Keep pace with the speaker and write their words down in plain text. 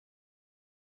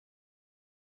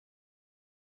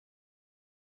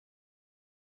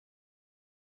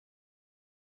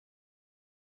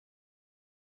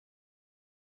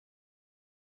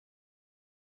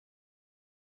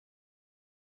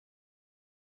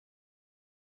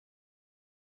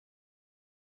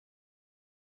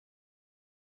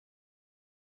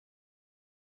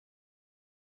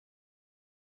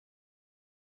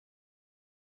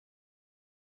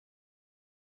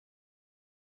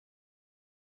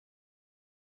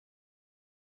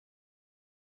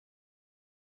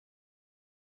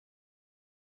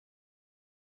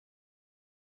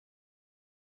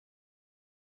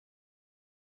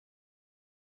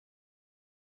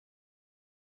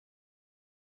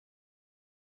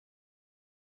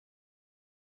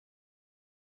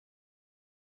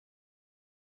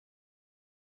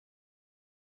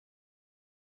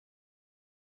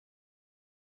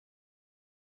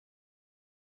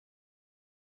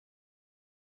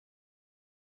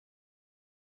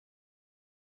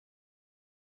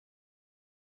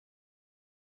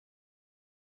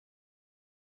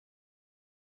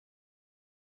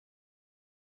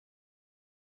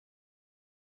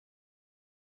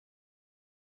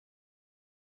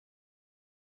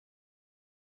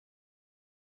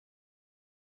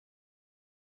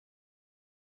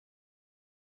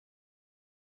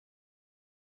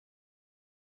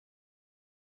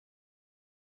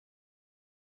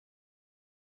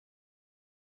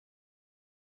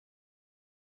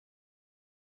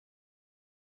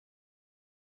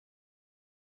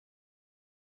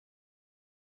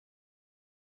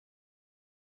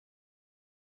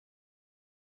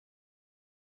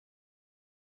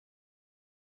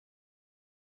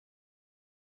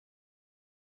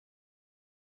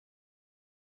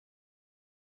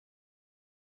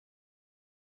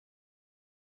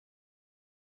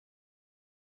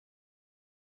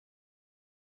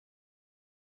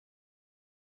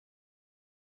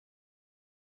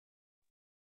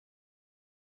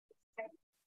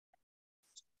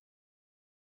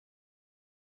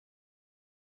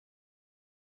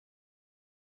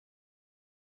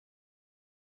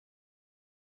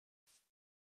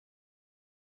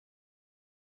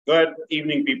Good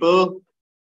evening, people.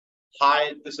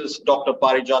 Hi, this is Dr.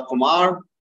 Parijat Kumar.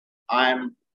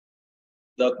 I'm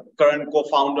the current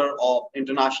co-founder of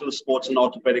International Sports and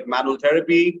Orthopedic Manual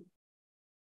Therapy.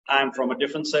 I'm from a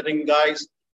different setting, guys.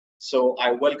 So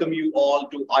I welcome you all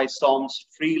to Isomt's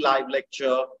free live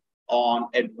lecture on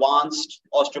advanced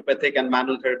osteopathic and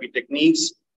manual therapy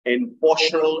techniques in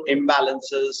postural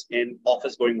imbalances in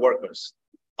office-going workers.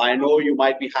 I know you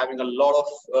might be having a lot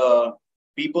of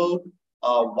people,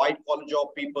 white-collar job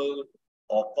people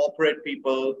or corporate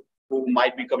people who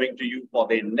might be coming to you for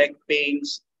their neck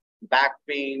pains, back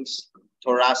pains,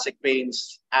 thoracic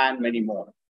pains, and many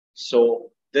more. So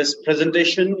this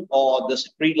presentation or this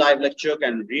free live lecture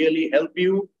can really help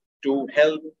you to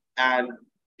help and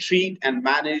treat and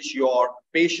manage your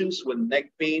patients with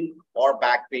neck pain or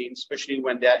back pain, especially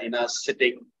when they're in a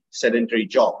sitting sedentary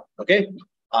job. Okay.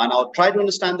 And I'll try to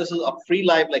understand this is a free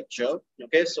live lecture.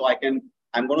 Okay. So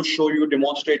I'm going to show you,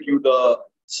 demonstrate you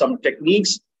some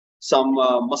techniques, some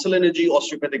muscle energy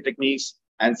osteopathic techniques,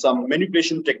 and some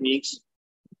manipulation techniques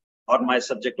on my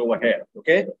subject over here.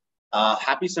 Okay.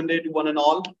 Happy Sunday to one and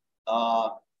all.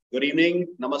 Good evening.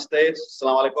 Namaste.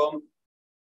 Assalamu alaikum.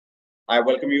 I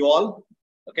welcome you all.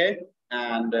 Okay.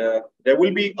 And there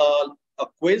will be a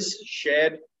quiz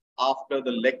shared after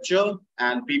the lecture,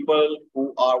 and people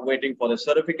who are waiting for the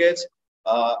certificates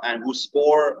and who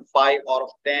score 5 out of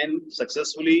 10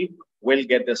 successfully will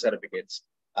get their certificates.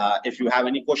 If you have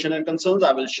any questions and concerns,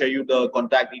 I will share you the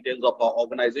contact details of our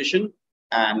organization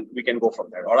and we can go from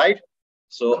there. All right.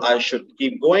 So I should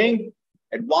keep going.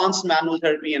 Advanced manual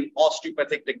therapy and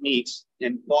osteopathic techniques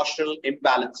in postural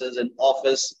imbalances in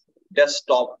office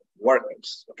desktop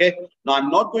workers. Okay. Now, I'm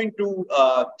not going to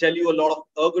tell you a lot of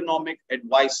ergonomic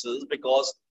advices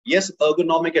because, yes,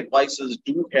 ergonomic advices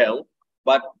do help,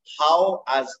 but how,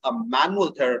 as a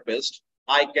manual therapist,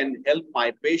 I can help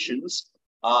my patients,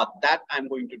 that I'm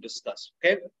going to discuss.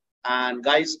 Okay. And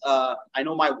guys, I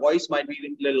know my voice might be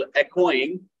a little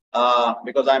echoing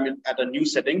because I'm at a new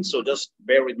setting. So just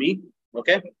bear with me.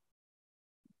 Okay.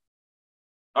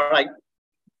 All right.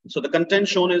 So the content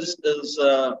shown is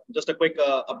just a quick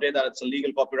update that it's a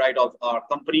legal copyright of our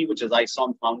company, which is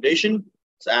Isomt Foundation.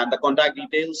 And the contact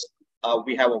details,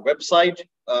 we have a website.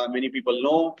 Many people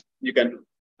know. You can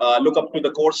look up to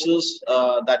the courses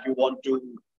that you want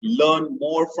to learn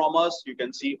more from us. You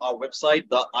can see our website,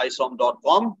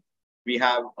 theisomt.com. We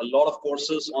have a lot of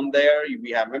courses on there.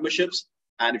 We have memberships.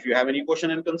 And if you have any question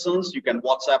and concerns, you can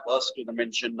WhatsApp us to the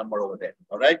mentioned number over there.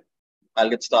 All right. I'll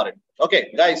get started.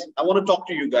 Okay, guys, I want to talk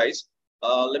to you guys.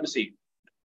 Let me see.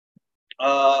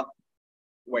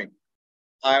 Wait.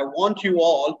 I want you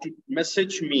all to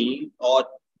message me or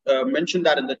mention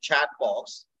that in the chat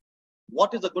box.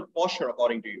 What is a good posture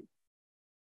according to you?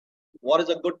 What is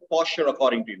a good posture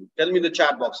according to you? Tell me in the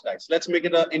chat box, guys. Let's make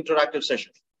it an interactive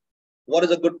session. What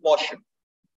is a good posture?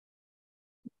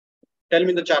 Tell me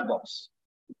in the chat box.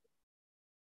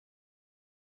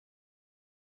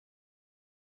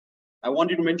 I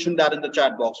want you to mention that in the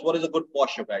chat box. What is a good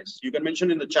posture, guys? You can mention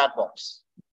in the chat box.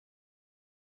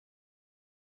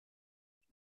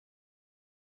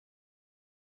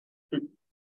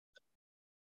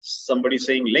 Somebody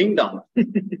saying laying down.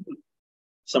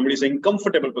 Somebody saying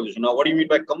comfortable position. Now, what do you mean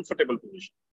by comfortable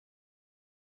position?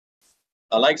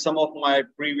 Like some of my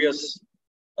previous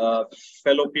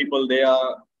fellow people, they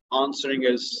are answering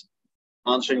this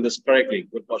correctly.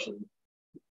 Good posture.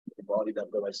 Body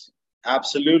that provides.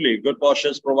 Absolutely. Good posture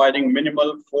is providing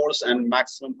minimal force and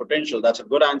maximum potential. That's a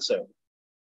good answer.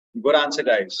 Good answer,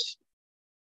 guys.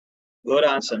 Good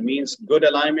answer means good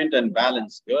alignment and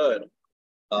balance. Good.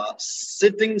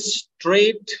 Sitting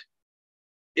straight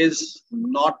is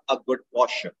not a good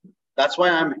posture. That's why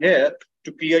I'm here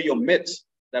to clear your myths.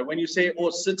 That when you say,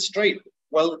 oh, sit straight,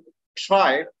 well,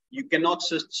 try. You cannot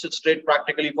sit straight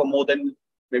practically for more than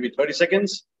maybe 30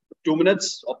 seconds, 2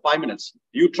 minutes, or 5 minutes.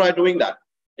 You try doing that.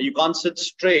 You can't sit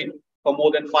straight for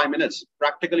more than 5 minutes.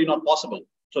 Practically not possible.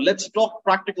 So let's talk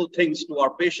practical things to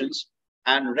our patients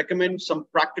and recommend some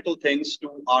practical things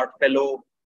to our fellow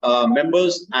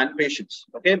members and patients.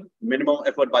 Okay, minimum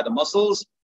effort by the muscles.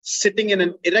 Sitting in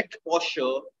an erect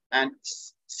posture and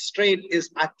straight is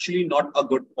actually not a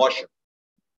good posture.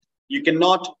 You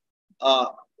cannot,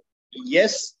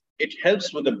 yes, it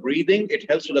helps with the breathing, it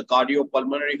helps with the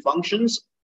cardiopulmonary functions,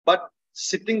 but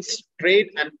sitting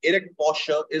straight and erect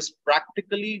posture is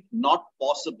practically not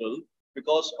possible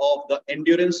because of the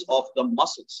endurance of the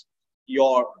muscles.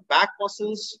 Your back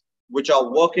muscles, which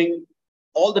are working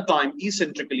all the time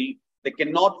eccentrically, they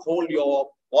cannot hold your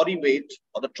body weight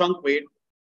or the trunk weight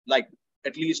like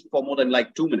at least for more than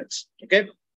like 2 minutes. Okay.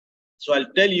 So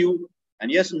I'll tell you, and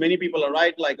yes, many people are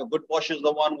right, like a good posture is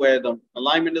the one where the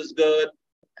alignment is good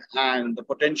and the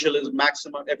potential is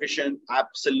maximum efficient.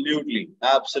 Absolutely.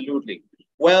 Absolutely.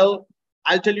 Well,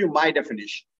 I'll tell you my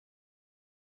definition.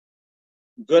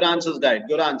 Good answers, guys.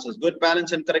 Good answers. Good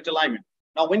balance and correct alignment.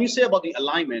 Now, when you say about the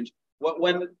alignment,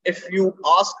 if you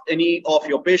ask any of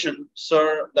your patients,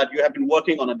 sir, that you have been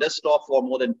working on a desktop for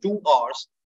more than 2 hours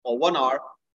or 1 hour,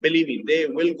 believe me, they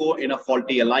will go in a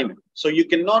faulty alignment. So you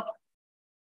cannot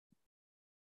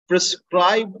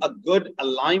prescribe a good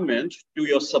alignment to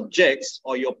your subjects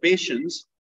or your patients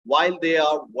while they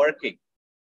are working.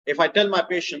 If I tell my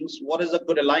patients, what is a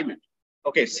good alignment?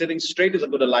 Okay, sitting straight is a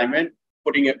good alignment.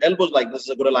 Putting your elbows like this is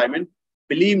a good alignment.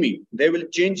 Believe me, they will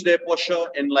change their posture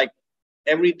in like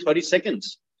every 30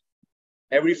 seconds,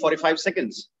 every 45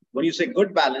 seconds. When you say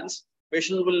good balance,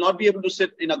 patients will not be able to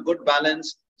sit in a good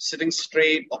balance, sitting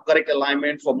straight or correct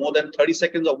alignment for more than 30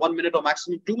 seconds or 1 minute or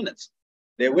maximum 2 minutes.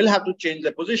 They will have to change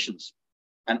their positions.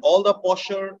 And all the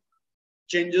posture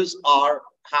changes are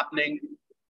happening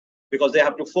because they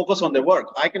have to focus on their work.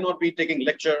 I cannot be taking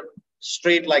lecture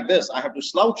straight like this. I have to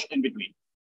slouch in between.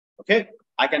 Okay,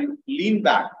 I can lean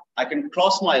back. I can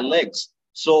cross my legs.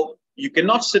 So you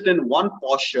cannot sit in one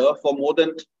posture for more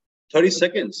than 30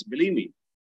 seconds. Believe me.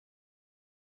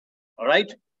 All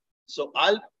right. So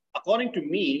according to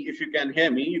me, if you can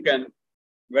hear me, you can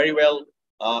very well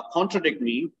contradict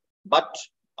me. But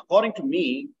according to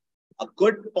me, a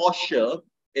good posture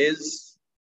is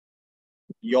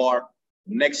your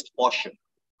next posture.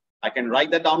 I can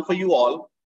write that down for you all.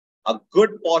 A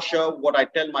good posture, what I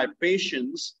tell my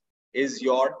patients, is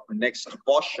your next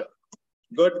posture.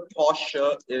 Good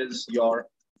posture is your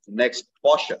next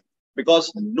posture.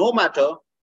 Because no matter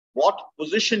what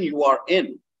position you are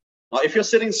in, now if you're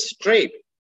sitting straight,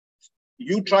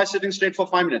 you try sitting straight for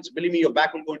 5 minutes. Believe me, your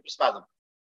back will go into spasm.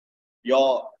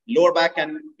 Your lower back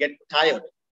can get tired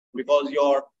because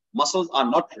your muscles are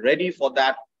not ready for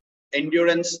that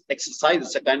endurance exercise.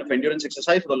 It's a kind of endurance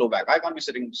exercise for the lower back. I can't be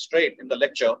sitting straight in the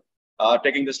lecture,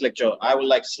 taking this lecture. I will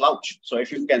like slouch. So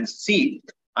if you can see,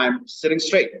 I'm sitting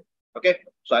straight. Okay.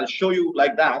 So I'll show you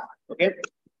like that. Okay.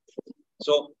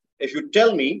 So if you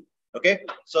tell me, okay,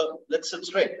 so let's sit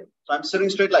straight. So I'm sitting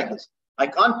straight like this. I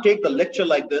can't take the lecture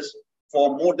like this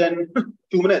for more than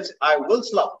 2 minutes. I will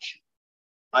slouch.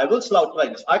 I will slouch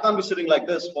like this. I can't be sitting like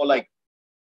this for like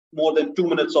more than 2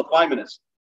 minutes or 5 minutes.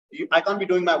 I can't be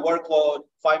doing my work for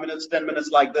 5 minutes, 10 minutes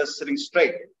like this, sitting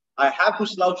straight. I have to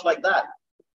slouch like that.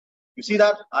 You see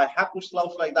that? I have to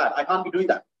slouch like that. I can't be doing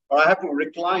that. Or I have to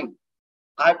recline.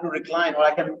 I have to recline or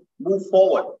I can move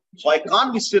forward. So I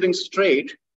can't be sitting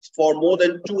straight for more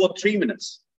than 2 or 3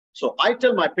 minutes. So I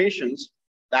tell my patients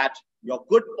that your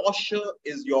good posture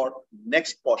is your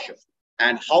next posture.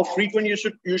 And how frequent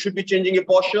you should be changing your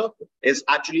posture is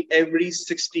actually every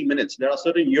 60 minutes. There are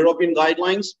certain European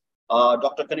guidelines.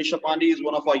 Dr. Kanisha Pandey is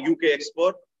one of our UK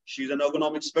experts. She's an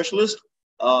ergonomic specialist.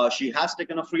 She has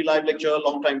taken a free live lecture a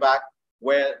long time back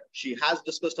where she has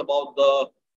discussed about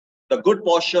the good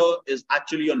posture is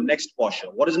actually your next posture.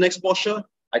 What is next posture?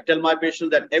 I tell my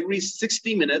patients that every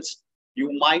 60 minutes,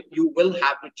 you will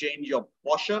have to change your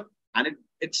posture. And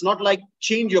it's not like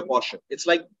change your posture. It's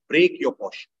like break your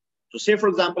posture. So say, for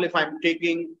example, if I'm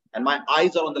taking, and my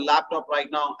eyes are on the laptop right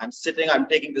now, I'm sitting, I'm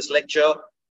taking this lecture,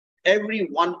 every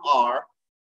 1 hour,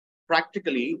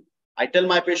 practically, I tell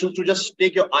my patients to just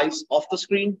take your eyes off the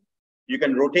screen. You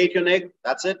can rotate your neck,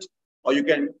 that's it. Or you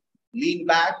can lean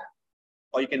back,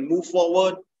 or you can move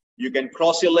forward. You can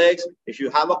cross your legs. If you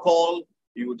have a call,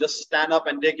 you just stand up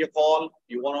and take your call.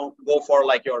 You want to go for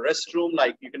like your restroom,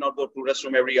 like you cannot go to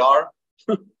restroom every hour.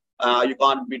 You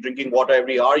can't be drinking water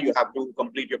every hour. You have to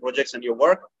complete your projects and your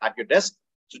work at your desk.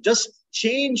 So just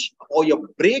change or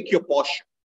break your posture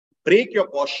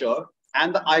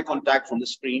and the eye contact from the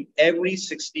screen every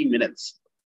 60 minutes.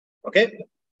 Okay.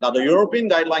 Now the European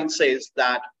guideline says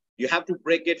that you have to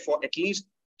break it for at least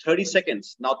 30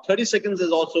 seconds. Now 30 seconds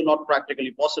is also not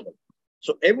practically possible.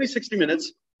 So every 60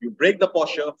 minutes, you break the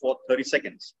posture for 30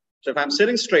 seconds. So if I'm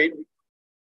sitting straight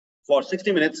for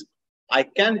 60 minutes, I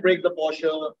can break the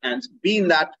posture and be in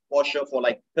that posture for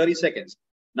like 30 seconds.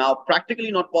 Now,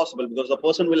 practically not possible because the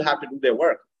person will have to do their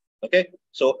work. Okay.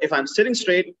 So if I'm sitting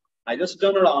straight, I just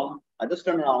turn around. I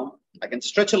can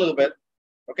stretch a little bit.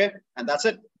 Okay. And that's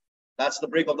it. That's the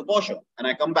break of the posture. And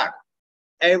I come back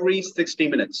every 60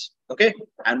 minutes. Okay.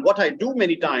 And what I do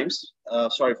many times,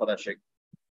 sorry for that shake.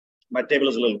 My table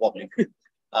is a little wobbly.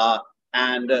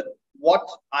 What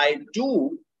I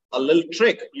do a little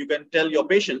trick you can tell your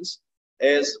patients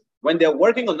is when they're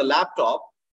working on the laptop,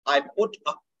 I put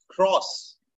a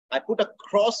cross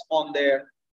on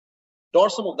their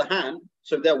dorsum of the hand.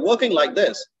 So if they're working like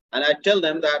this, and I tell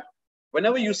them that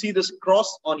whenever you see this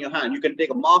cross on your hand, you can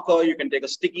take a marker, you can take a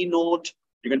sticky note,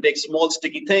 you can take small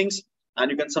sticky things,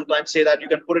 and you can sometimes say that you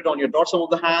can put it on your dorsum of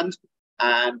the hand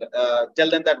and tell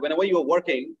them that whenever you're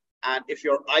working, and if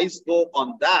your eyes go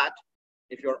on that,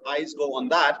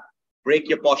 break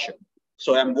your posture.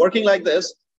 So I'm working like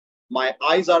this. My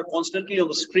eyes are constantly on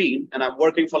the screen and I'm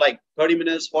working for like 30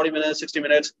 minutes, 40 minutes, 60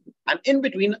 minutes. And in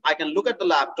between, I can look at the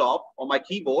laptop or my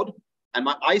keyboard and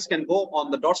my eyes can go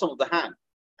on the dorsum of the hand.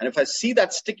 And if I see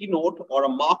that sticky note or a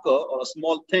marker or a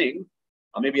small thing,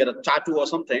 or maybe a tattoo or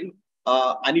something,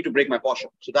 I need to break my posture.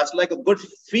 So that's like a good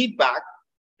feedback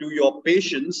to your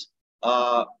patients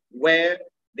where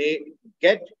they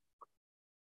get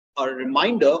a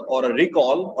reminder or a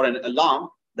recall or an alarm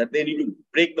that they need to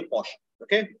break the posture.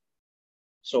 Okay.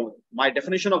 So my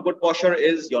definition of good posture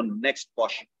is your next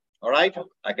posture. All right.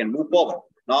 I can move forward.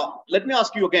 Now, let me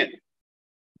ask you again.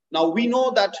 Now, we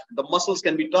know that the muscles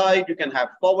can be tight. You can have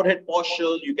forward head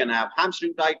posture. You can have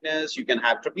hamstring tightness. You can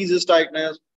have trapezius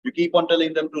tightness. You keep on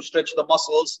telling them to stretch the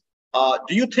muscles.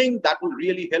 Do you think that will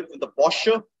really help with the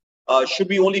posture? Should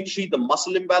we only treat the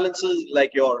muscle imbalances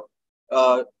like your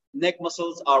neck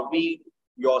muscles are weak,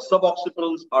 your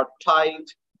suboccipitals are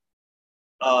tight,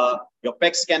 your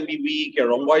pecs can be weak, your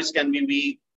rhomboids can be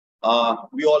weak.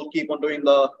 We all keep on doing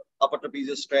the upper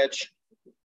trapezius stretch.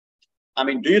 I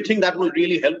mean, do you think that will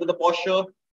really help with the posture?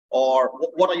 Or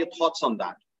what are your thoughts on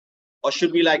that? Or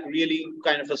should we like really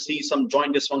kind of see some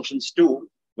joint dysfunctions too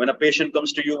when a patient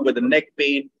comes to you with a neck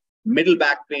pain, middle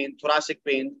back pain, thoracic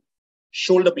pain,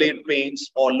 shoulder blade pains,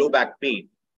 or low back pain?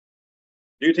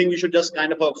 Do you think we should just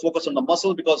kind of focus on the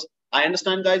muscle? Because I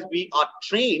understand, guys, we are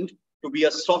trained to be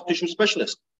a soft tissue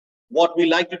specialist. What we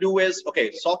like to do is,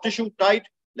 okay, soft tissue tight,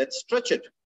 let's stretch it.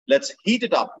 Let's heat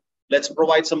it up. Let's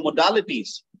provide some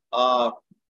modalities.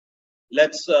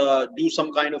 Let's do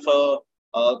some kind of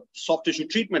a soft tissue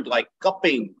treatment like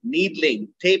cupping, needling,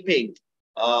 taping,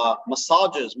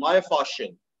 massages,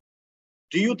 myofascial.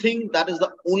 Do you think that is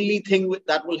the only thing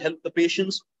that will help the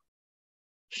patients?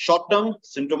 Short-term,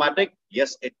 symptomatic,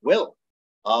 yes, it will.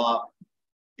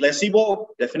 Placebo,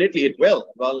 definitely it will.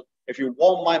 Well, if you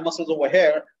warm my muscles over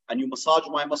here and you massage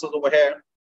my muscles over here,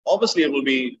 obviously it will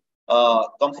be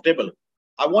comfortable.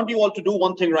 I want you all to do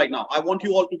one thing right now. I want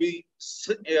you all to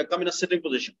come in a sitting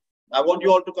position. I want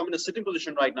you all to come in a sitting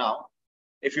position right now.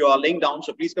 If you are laying down,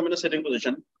 so please come in a sitting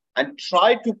position and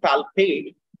try to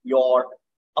palpate your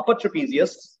upper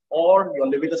trapezius or your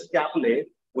levator scapulae,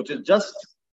 which is just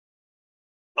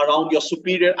around your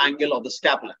superior angle of the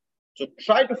scapula. So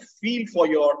try to feel for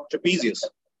your trapezius.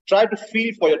 Try to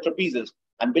feel for your trapezius.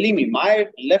 And believe me, my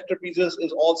left trapezius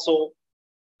is also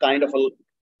kind of a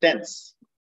tense.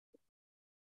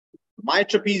 My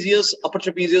trapezius, upper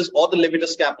trapezius, or the levator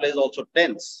scapula is also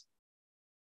tense.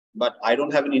 But I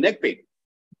don't have any neck pain.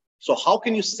 So how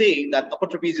can you say that upper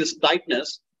trapezius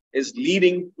tightness is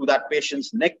leading to that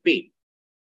patient's neck pain?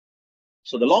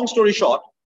 So the long story short,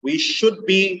 we should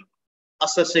be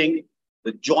assessing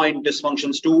the joint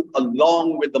dysfunctions too,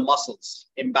 along with the muscles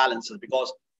imbalances,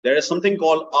 because there is something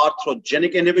called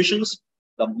arthrogenic inhibitions.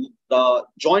 The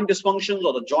joint dysfunctions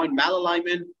or the joint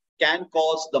malalignment can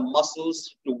cause the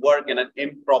muscles to work in an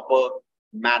improper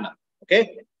manner.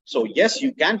 Okay. So yes,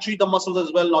 you can treat the muscles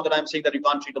as well. Not that I'm saying that you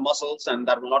can't treat the muscles and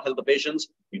that will not help the patients.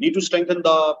 You need to strengthen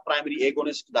the primary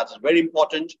agonist. That's very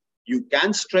important. You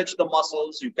can stretch the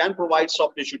muscles. You can provide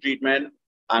soft tissue treatment.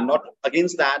 I'm not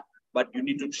against that, but you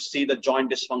need to see the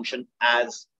joint dysfunction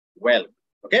as well.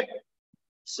 Okay.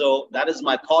 So that is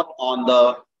my thought on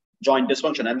the joint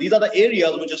dysfunction. And these are the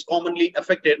areas which is commonly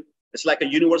affected. It's like a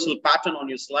universal pattern on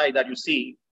your slide that you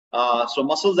see. So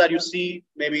muscles that you see,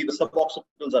 maybe the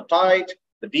suboccipitals are tight,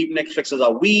 the deep neck flexors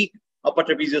are weak, upper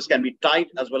trapezius can be tight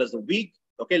as well as the weak.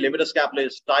 Okay, levator scapula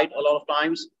is tight a lot of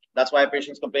times. That's why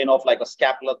patients complain of like a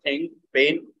scapular pain.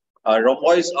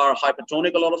 Rhomboids are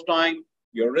hypertonic a lot of time.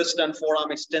 Your wrist and forearm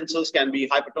extensors can be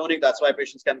hypertonic. That's why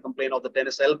patients can complain of the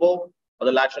tennis elbow or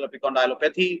the lateral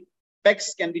epicondylopathy.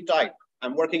 Pecs can be tight.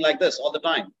 I'm working like this all the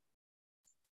time.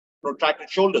 Protracted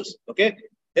shoulders, okay?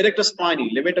 Erector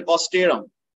spinae, levator costarum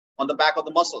on the back of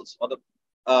the muscles, or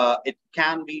it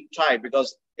can be tight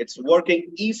because it's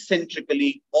working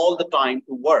eccentrically all the time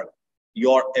to work.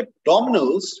 Your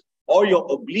abdominals or your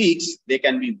obliques, they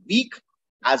can be weak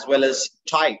as well as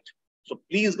tight. So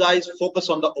please, guys, focus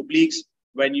on the obliques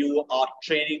when you are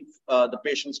training the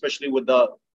patient, especially with the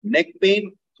neck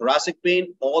pain, thoracic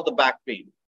pain, or the back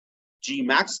pain.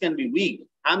 G-max can be weak.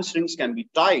 Hamstrings can be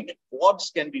tight.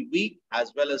 Quads can be weak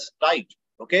as well as tight.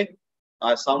 Okay.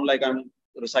 I sound like I'm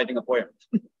reciting a poem.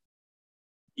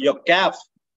 Your calf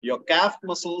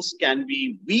muscles can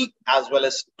be weak as well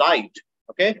as tight.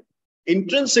 Okay.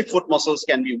 Intrinsic foot muscles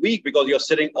can be weak because you're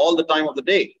sitting all the time of the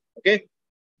day. Okay.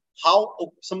 How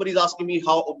somebody's asking me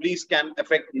how obliques can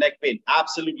affect neck pain.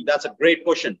 Absolutely. That's a great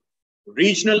question.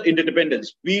 Regional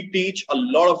interdependence. We teach a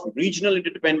lot of regional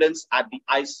interdependence at the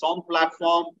Isomt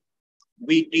platform.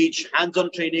 We teach hands-on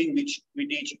training, which we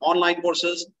teach online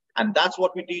courses. And that's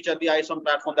what we teach at the Isomt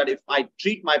platform, that if I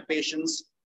treat my patients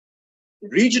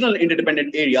regional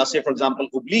interdependent area, say, for example,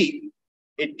 oblique,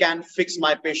 it can fix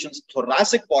my patient's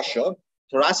thoracic posture,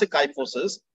 thoracic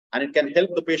kyphosis, and it can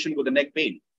help the patient with the neck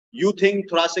pain. You think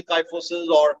thoracic kyphosis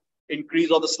or increase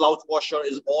of the slouch posture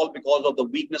is all because of the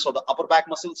weakness of the upper back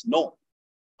muscles? No.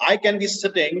 I can be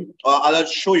sitting, I'll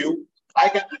show you, I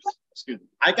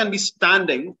can be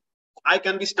standing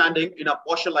in a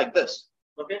posture like this.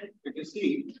 Okay, you can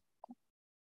see,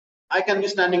 I can be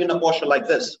standing in a posture like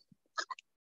this.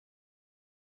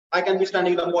 I can be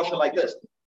standing in a posture like this.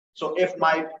 So if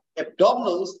my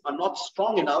abdominals are not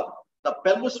strong enough, the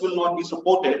pelvis will not be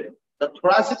supported, the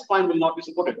thoracic spine will not be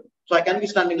supported. So I can be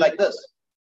standing like this.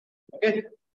 Okay,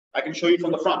 I can show you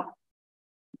from the front.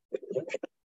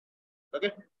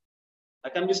 Okay, I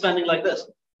can be standing like this.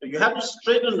 So you have to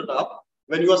straighten it up.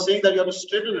 When you are saying that you have to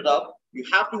straighten it up, you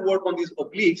have to work on these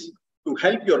obliques to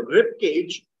help your rib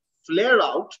cage flare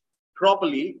out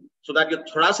properly so that your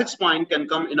thoracic spine can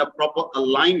come in a proper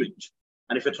alignment.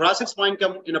 And if your thoracic spine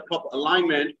comes in a proper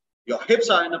alignment, your hips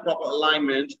are in a proper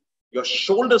alignment, your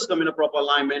shoulders come in a proper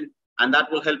alignment, and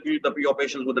that will help you, your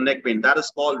patients with the neck pain. That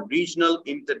is called regional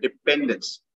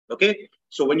interdependence. Okay.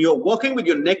 So when you're working with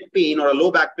your neck pain or a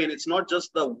low back pain, it's not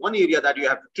just the one area that you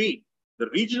have to treat. The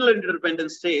regional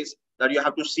interdependence says that you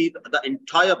have to see the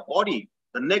entire body.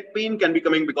 The neck pain can be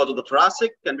coming because of the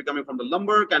thoracic, can be coming from the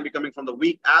lumbar, can be coming from the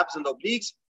weak abs and the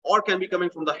obliques, or can be coming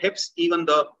from the hips, even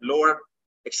the lower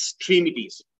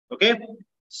extremities. Okay.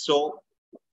 So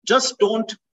just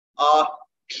don't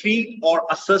treat or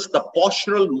assess the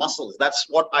postural muscles. That's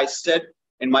what I said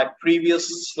in my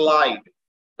previous slide,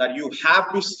 that you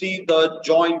have to see the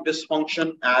joint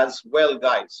dysfunction as well,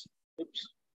 guys. Oops,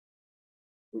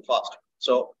 too fast.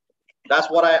 So that's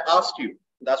what I asked you.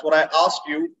 That's what I asked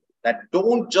you, that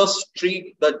don't just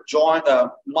treat the joint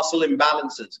muscle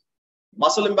imbalances.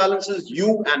 Muscle imbalances,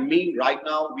 you and me right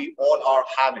now, we all are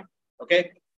having.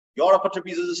 Okay. Your upper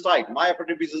trapezius is tight. My upper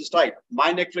trapezius is tight.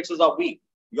 My neck flexors are weak.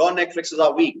 Your neck flexors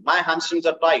are weak. My hamstrings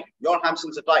are tight. Your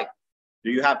hamstrings are tight.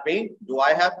 Do you have pain? Do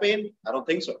I have pain? I don't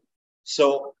think so.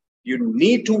 So you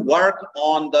need to work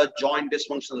on the joint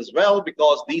dysfunction as well,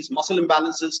 because these muscle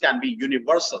imbalances can be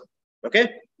universal. Okay.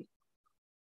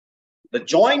 The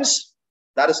joints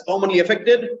that is commonly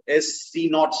affected is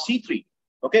C0, C3.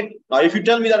 Okay. Now, if you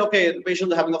tell me that, okay, the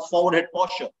patient is having a forward head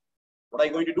posture, what are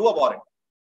you going to do about it?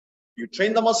 You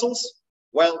train the muscles.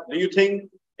 Well, do you think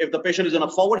if the patient is in a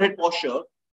forward head posture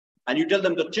and you tell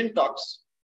them to chin tucks,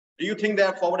 do you think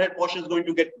their forward head posture is going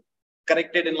to get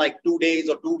corrected in like 2 days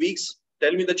or 2 weeks?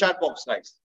 Tell me in the chat box,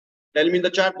 guys. Tell me in the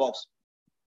chat box.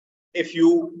 If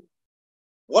you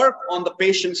work on the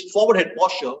patient's forward head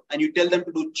posture and you tell them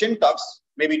to do chin tucks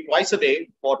maybe twice a day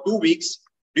for 2 weeks,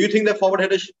 do you think their forward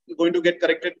head is going to get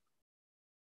corrected?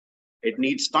 It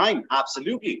needs time,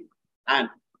 absolutely. And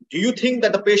do you think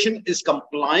that the patient is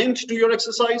compliant to your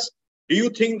exercise? Do you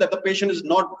think that the patient is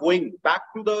not going back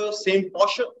to the same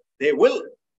posture? They will.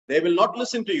 They will not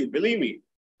listen to you. Believe me,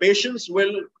 patients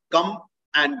will come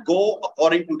and go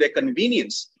according to their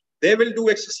convenience. They will do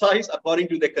exercise according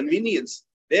to their convenience.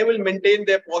 They will maintain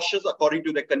their postures according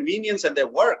to their convenience and their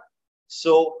work.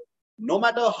 So no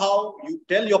matter how you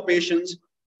tell your patients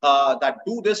that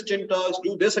do this chin tucks,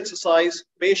 do this exercise,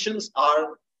 patients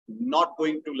are not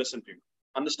going to listen to you.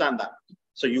 Understand that.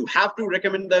 So you have to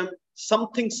recommend them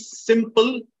something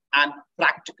simple and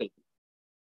practical.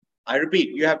 I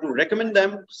repeat, you have to recommend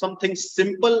them something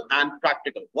simple and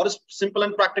practical. What is simple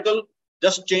and practical?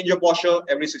 Just change your posture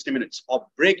every 60 minutes or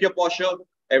break your posture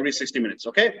every 60 minutes.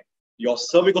 Okay. Your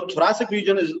cervicothoracic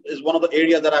region is one of the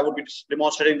areas that I would be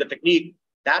demonstrating the technique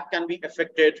that can be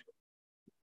affected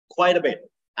quite a bit.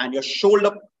 And your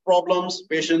shoulder problems,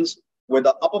 patients with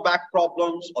the upper back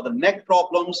problems or the neck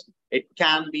problems, it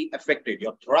can be affected.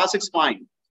 Your thoracic spine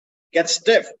gets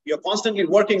stiff. You're constantly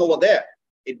working over there.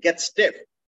 It gets stiff.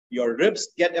 Your ribs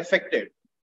get affected.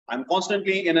 I'm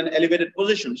constantly in an elevated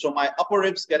position, so my upper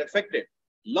ribs get affected.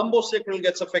 Lumbosacral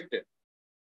gets affected.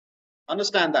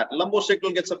 Understand that.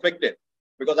 Lumbosacral gets affected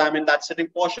because I'm in that sitting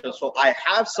posture. So I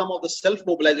have some of the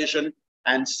self-mobilization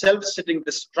and self-sitting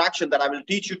distraction that I will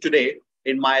teach you today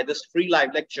in my this free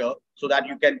live lecture so that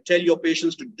you can tell your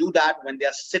patients to do that when they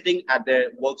are sitting at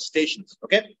their workstations.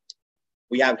 Okay.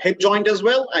 We have hip joint as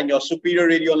well and your superior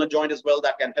radioulnar joint as well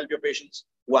that can help your patients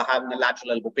who are having a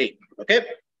lateral elbow pain. Okay.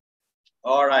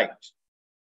 All right.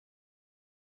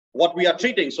 What we are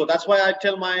treating. So that's why I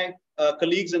tell my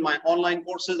colleagues in my online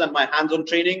courses and my hands-on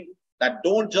training that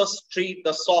don't just treat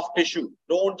the soft tissue.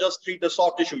 Don't just treat the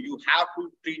soft tissue. You have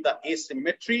to treat the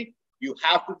asymmetry. You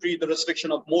have to treat the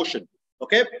restriction of motion.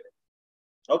 Okay.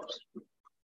 Oops.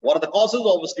 What are the causes?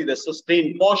 Obviously, the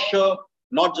sustained posture,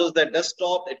 not just their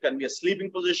desktop. It can be a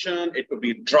sleeping position. It could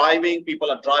be driving. People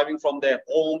are driving from their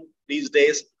home these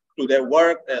days to their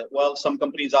work. Well, some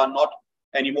companies are not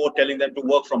anymore telling them to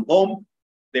work from home.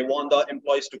 They want the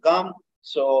employees to come.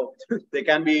 So they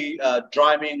can be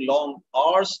driving long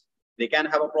hours. They can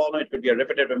have a problem. It could be a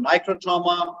repetitive micro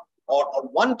trauma or a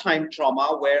one-time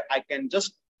trauma where I can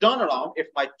just turn around if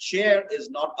my chair is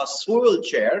not a swivel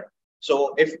chair.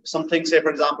 So if something, say,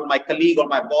 for example, my colleague or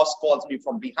my boss calls me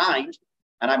from behind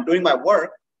and I'm doing my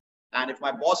work, and if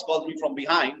my boss calls me from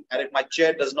behind and if my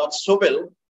chair does not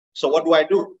swivel, so what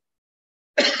do?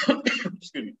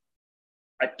 Excuse me.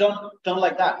 I turn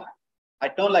like that. I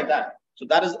turn like that. So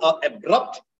that is an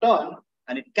abrupt turn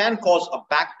and it can cause a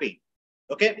back pain.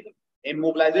 Okay.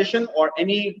 Immobilization or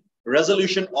any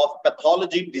resolution of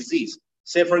pathology disease.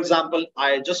 Say, for example,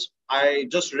 I just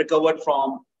recovered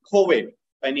from COVID,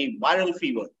 any viral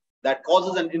fever that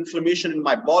causes an inflammation in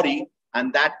my body,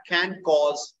 and that can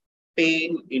cause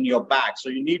pain in your back. So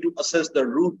you need to assess the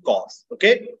root cause.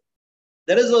 Okay.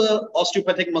 There is an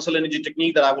osteopathic muscle energy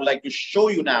technique that I would like to show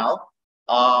you now,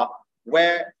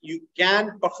 where you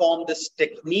can perform this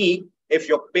technique if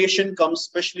your patient comes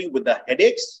especially with the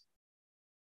headaches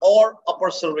or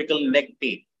upper cervical neck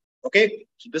pain. Okay,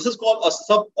 so this is called a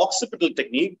sub-occipital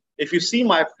technique. If you see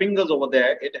my fingers over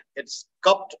there, it's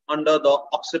cupped under the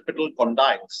occipital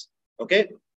condyles.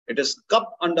 Okay, it is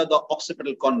cupped under the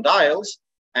occipital condyles,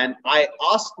 and I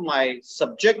ask my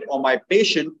subject or my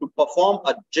patient to perform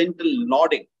a gentle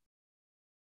nodding.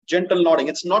 Gentle nodding.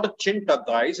 It's not a chin tuck,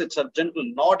 guys. It's a gentle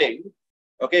nodding.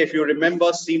 Okay, if you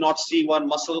remember C0, C1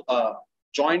 muscle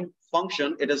joint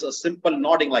function, it is a simple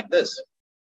nodding like this.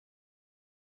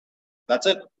 That's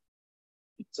it.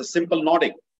 It's a simple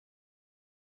nodding.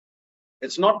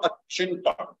 It's not a chin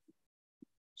tuck.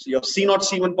 So your C0,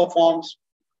 C1 performs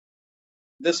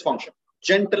this function,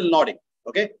 gentle nodding.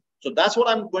 Okay, so that's what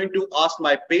I'm going to ask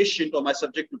my patient or my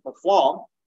subject to perform.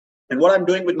 And what I'm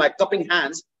doing with my cupping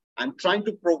hands, I'm trying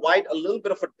to provide a little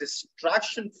bit of a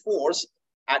distraction force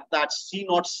at that C0,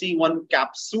 C1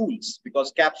 capsules,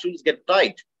 because capsules get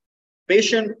tight.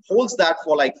 Patient holds that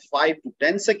for like 5 to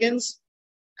 10 seconds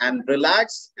and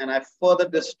relax, and I further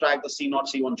distract the C0,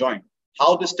 C1 joint.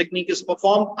 How this technique is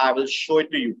performed, I will show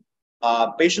it to you.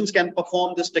 Patients can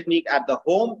perform this technique at the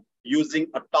home using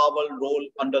a towel roll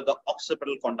under the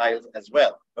occipital condyles as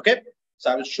well. Okay,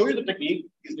 so I will show you the technique.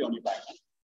 Is the only back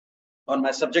on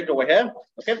my subject over here.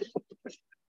 Okay,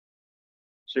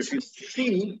 so if you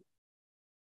see,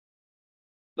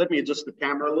 let me adjust the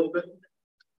camera a little bit.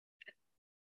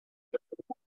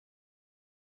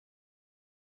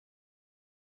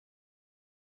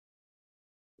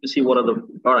 To see what are the,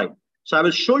 all right. So I will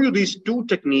show you these two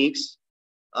techniques,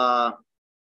 and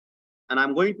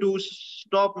I'm going to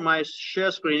stop my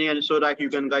share screening and so that you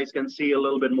guys can see a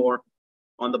little bit more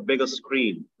on the bigger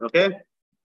screen. Okay,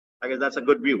 I guess that's a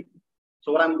good view.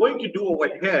 So what I'm going to do over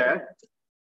here,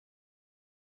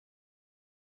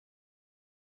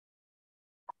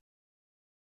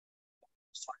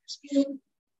 so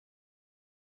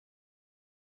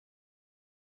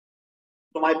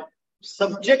my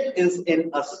subject is in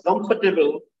a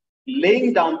comfortable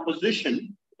laying down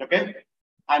position. Okay,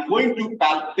 I'm going to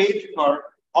palpate her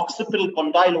occipital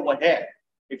condyle over here.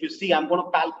 If you see, I'm going to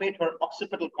palpate her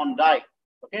occipital condyle.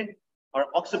 Okay, her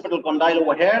occipital condyle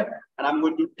over here, and I'm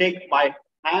going to take my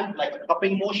hand like a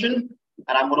cupping motion,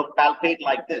 and I'm going to palpate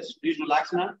like this. Please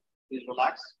relax now. Please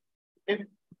relax. Okay.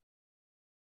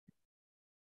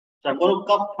 So I'm going to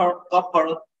cup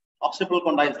her occipital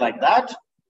condyles like that.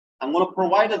 I'm going to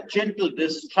provide a gentle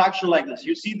distraction like this.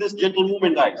 You see this gentle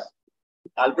movement, guys?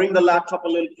 I'll bring the laptop a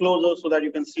little closer so that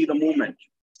you can see the movement.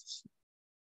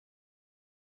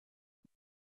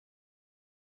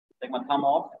 Take my thumb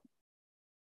off.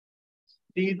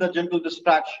 See the gentle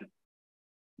distraction.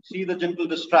 See the gentle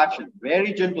distraction.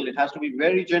 Very gentle. It has to be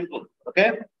very gentle.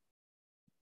 Okay?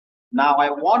 Now I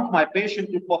want my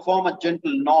patient to perform a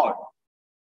gentle nod.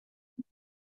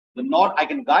 The nod, I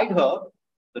can guide her.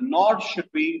 The nod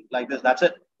should be like this. That's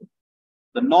it.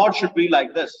 The nod should be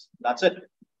like this. That's it.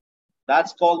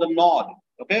 That's called the nod.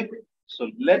 Okay. So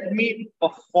let me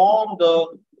perform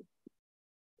the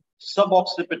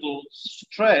suboccipital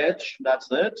stretch. That's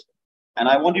it. And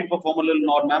I want you to perform a little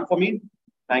nod, ma'am, for me.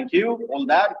 Thank you. All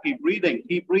that. Keep breathing.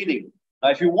 Keep breathing. Now,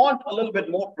 if you want a little bit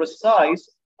more precise,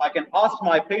 I can ask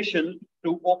my patient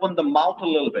to open the mouth a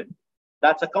little bit.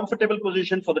 That's a comfortable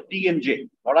position for the T and J.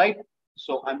 All right.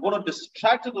 So I'm going to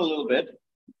distract it a little bit,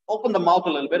 open the mouth a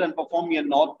little bit, and perform me a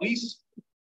nod, please.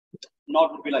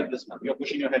 Nod would be like this, ma'am. You're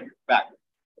pushing your head back.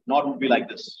 Nod would be like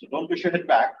this. So don't push your head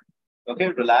back. Okay,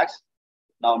 relax.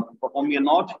 Now perform me a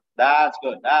nod. That's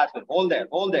good. That's good. Hold there.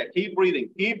 Hold there. Keep breathing.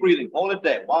 Keep breathing. Hold it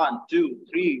there. 1, 2,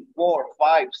 3, 4,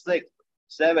 5, 6,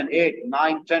 7, 8,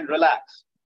 9, 10. Relax.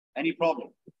 Any problem?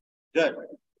 Good.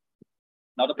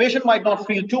 Now the patient might not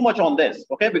feel too much on this,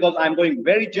 okay, because I'm going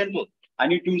very gentle. I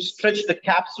need to stretch the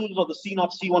capsules of the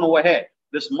C0, C1 over here.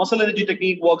 This muscle energy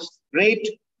technique works great,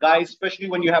 guys, especially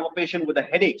when you have a patient with a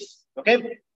headaches,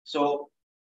 okay? So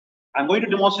I'm going to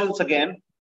demonstrate this again.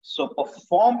 So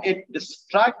perform it,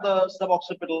 distract the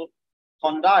suboccipital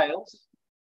condyles.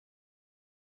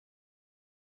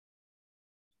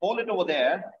 Hold it over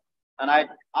there, and I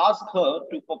ask her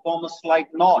to perform a slight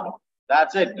nod.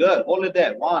 That's it, good. Hold it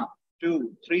there. 1,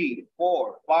 2, 3,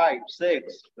 4, 5,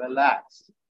 6.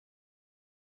 Relax.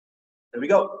 There we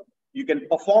go. You can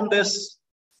perform this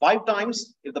 5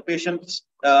 times if the patient's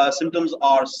symptoms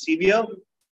are severe.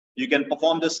 You can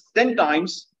perform this 10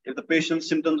 times if the patient's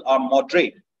symptoms are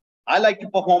moderate. I like to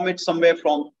perform it somewhere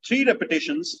from 3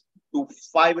 repetitions to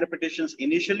 5 repetitions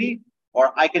initially,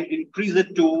 or I can increase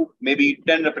it to maybe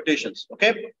 10 repetitions,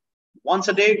 okay? Once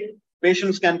a day,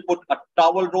 patients can put a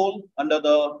towel roll under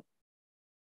the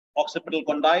occipital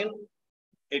condyle.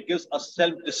 It gives a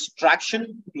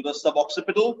self-distraction to the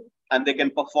suboccipital, and they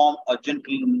can perform a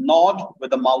gentle nod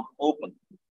with the mouth open.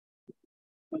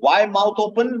 Why mouth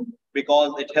open?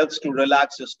 Because it helps to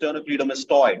relax your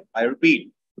sternocleidomastoid. I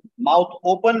repeat, mouth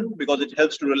open because it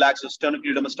helps to relax your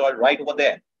sternocleidomastoid right over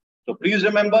there. So please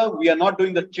remember, we are not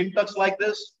doing the chin tucks like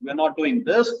this. We are not doing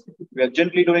this. We are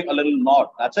gently doing a little nod.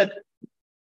 That's it.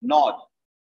 Nod.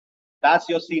 That's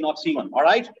your C0, C1. All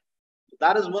right.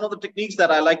 That is one of the techniques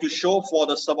that I like to show for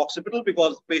the suboccipital,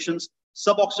 because patients'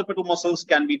 suboccipital muscles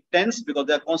can be tense because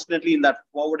they're constantly in that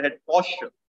forward head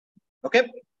posture. Okay.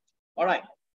 All right.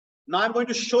 Now I'm going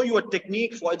to show you a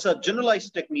technique for, it's a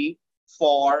generalized technique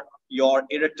for your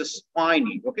erector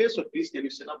spinae. Okay. So please, can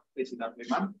you sit up facing that way,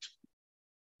 ma'am?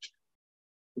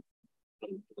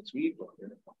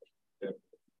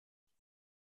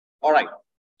 All right.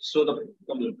 So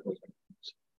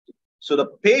the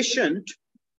patient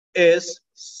is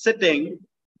sitting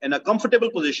in a comfortable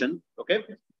position. Okay.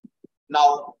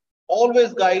 Now,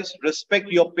 always, guys, respect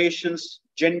your patient's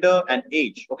gender and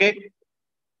age. Okay.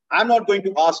 I'm not going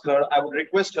to ask her. I would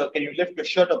request her. Can you lift your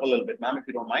shirt up a little bit, ma'am, if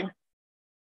you don't mind?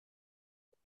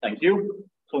 Thank you.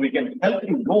 So we can help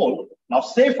you roll. Now,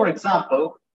 say, for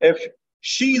example, if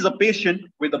she's a patient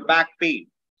with a back pain,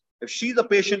 if she's a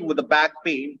patient with a back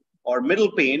pain or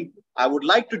middle pain, I would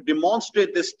like to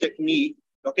demonstrate this technique,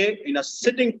 okay, in a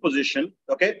sitting position,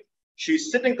 okay?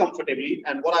 She's sitting comfortably,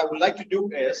 and what I would like to do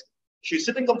is, she's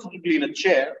sitting comfortably in a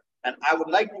chair, and I would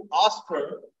like to ask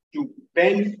her to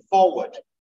bend forward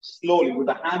slowly with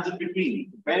the hands in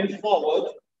between. Bend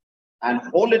forward and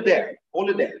hold it there,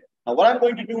 hold it there. Now what I'm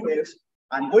going to do is,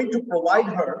 I'm going to provide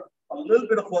her a little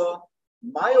bit of a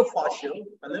myofascial,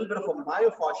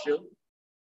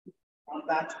 on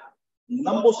that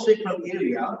lumbosacral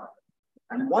area,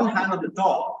 and one hand on the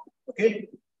top, okay?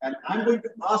 And I'm going to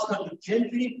ask her to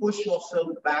gently push yourself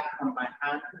back on my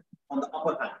hand, on the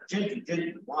upper hand. Gently,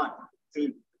 gently. 1,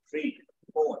 2, 3,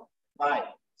 4, 5,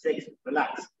 6.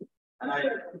 Relax. And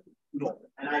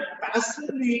I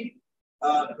passively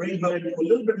bring her into a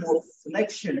little bit more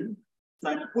flexion. So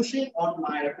I'm pushing on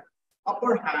my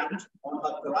upper hand on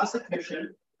her thoracic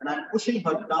flexion, and I'm pushing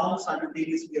her down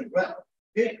simultaneously as well.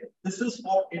 Okay, this is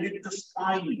for erector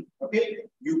spinae. Okay,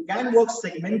 you can work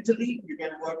segmentally. You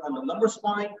can work on the lumbar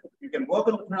spine. You can work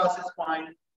on the thoracic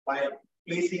spine by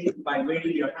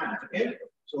weighting your hands. Okay,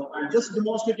 so I'm just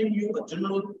demonstrating you a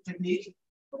general technique.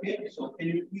 Okay, so can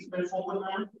you please bend forward,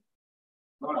 man?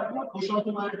 All right, now push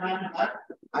onto my hand back.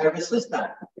 I resist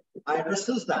that. I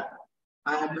resist that.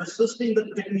 I am resisting the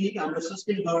technique. I'm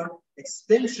resisting her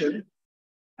extension,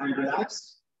 and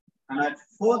relax. And I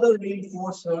further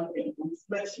reinforce her into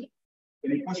flexion.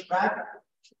 Can you push back?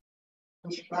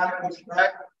 Push back, push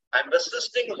back. I'm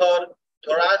resisting her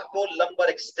thoracolumbar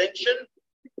extension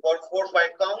for 4 or 5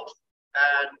 counts,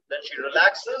 and then she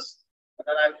relaxes, and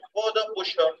then I further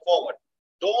push her forward.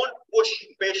 Don't push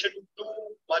patient too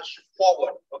much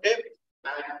forward, okay?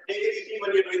 And take it easy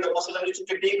when you're doing the muscle energy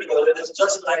technique, because it is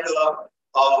just like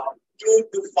a 2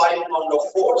 to 5 pound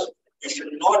of force. You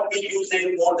should not be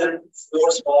using more than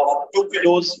force of 2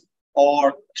 kilos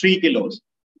or 3 kilos.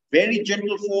 Very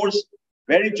gentle force,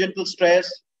 very gentle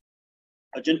stress,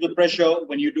 a gentle pressure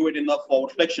when you do it in the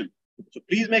forward flexion. So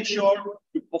please make sure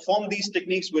to perform these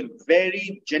techniques with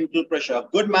very gentle pressure. A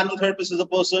good manual therapist is a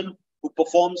person who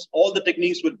performs all the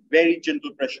techniques with very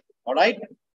gentle pressure. All right.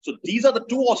 So these are the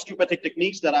 2 osteopathic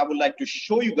techniques that I would like to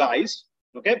show you guys.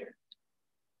 Okay.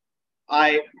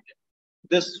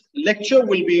 This lecture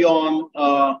will be on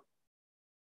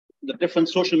the different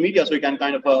social media, so you can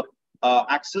kind of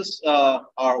access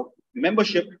our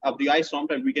membership of the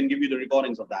Isomt, and we can give you the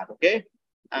recordings of that. Okay.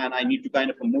 And I need to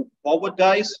kind of move forward,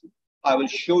 guys. I will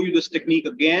show you this technique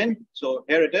again. So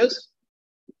here it is.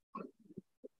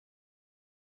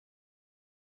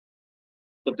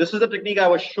 So this is the technique I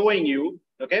was showing you.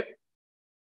 Okay.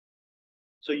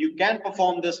 So you can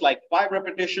perform this like 5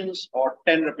 repetitions or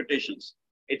 10 repetitions.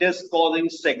 It is causing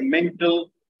segmental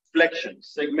flexion.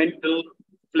 Segmental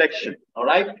flexion. All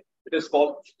right. It is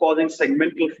causing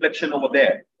segmental flexion over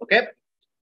there. Okay.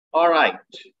 All right.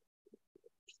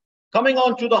 Coming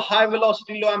on to the high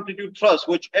velocity, low amplitude thrust,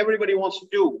 which everybody wants to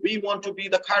do. We want to be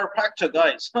the chiropractor,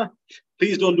 guys.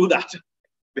 Please don't do that.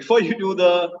 Before you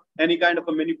do any kind of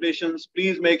manipulations,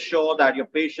 please make sure that your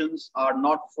patients are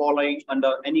not falling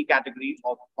under any category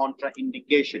of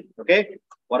contraindication. Okay.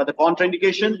 What are the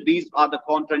contraindications? These are the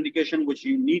contraindications which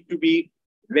you need to be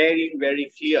very, very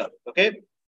clear. Okay.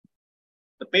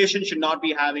 The patient should not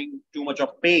be having too much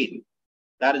of pain.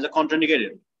 That is a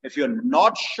contraindicated. If you're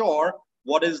not sure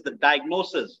what is the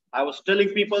diagnosis, I was telling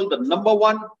people the number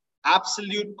 1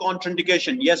 absolute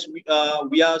contraindication. Yes,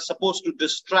 we are supposed to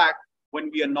distract when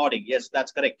we are nodding. Yes,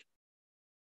 that's correct.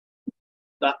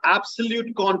 The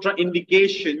absolute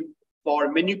contraindication for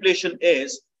manipulation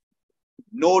is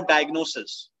no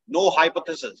diagnosis, no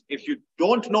hypothesis. If you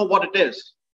don't know what it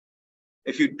is,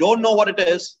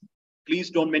 please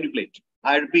don't manipulate.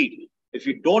 I repeat, if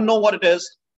you don't know what it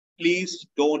is, please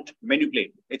don't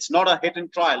manipulate. It's not a hit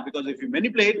and trial, because if you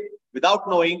manipulate without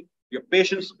knowing, your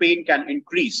patient's pain can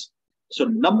increase. So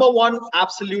number 1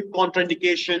 absolute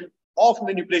contraindication of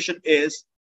manipulation is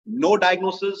no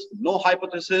diagnosis, no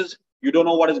hypothesis. You don't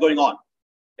know what is going on.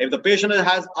 If the patient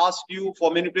has asked you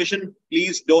for manipulation,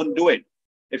 please don't do it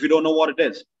if you don't know what it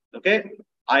is. Okay.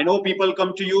 I know people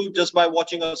come to you just by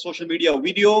watching a social media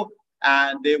video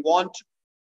and they want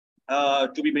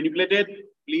to be manipulated.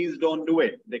 Please don't do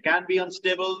it. They can be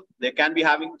unstable. They can be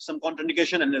having some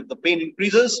contraindication. And if the pain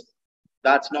increases,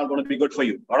 that's not going to be good for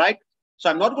you. All right. So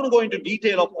I'm not going to go into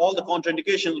detail of all the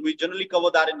contraindications. We generally cover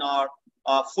that in our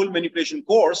full manipulation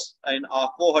course in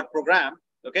our cohort program.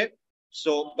 Okay.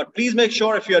 So, but please make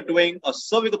sure if you're doing a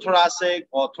cervicothoracic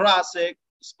or thoracic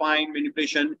spine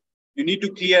manipulation, you need to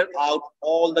clear out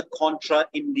all the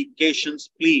contraindications,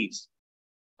 please.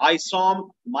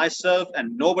 Isomt, myself,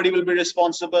 and nobody will be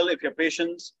responsible if your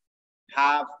patients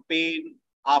have pain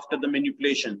after the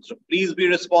manipulation. So please be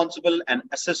responsible and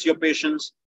assess your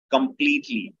patients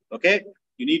completely. Okay.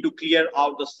 You need to clear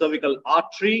out the cervical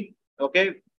artery.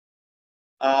 Okay.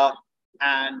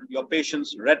 And your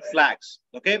patient's red flags.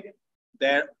 Okay.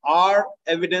 There are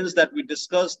evidence that we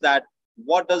discussed that.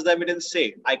 What does the evidence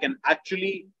say? I can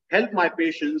actually help my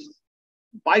patients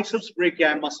biceps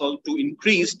brachii muscle to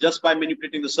increase just by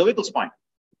manipulating the cervical spine.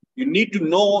 You need to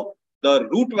know the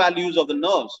root values of the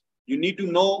nerves. You need to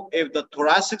know if the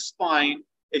thoracic spine,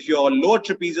 if your lower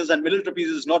trapezius and middle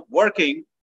trapezius is not working,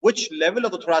 which level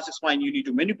of the thoracic spine you need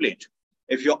to manipulate.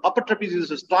 If your upper trapezius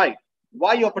is tight,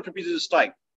 why your upper trapezius is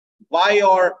tight? Why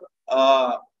your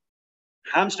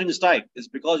hamstring is tight? It's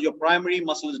because your primary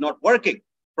muscle is not working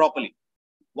properly.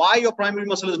 Why your primary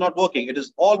muscle is not working? It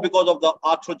is all because of the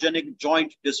arthrogenic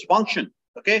joint dysfunction.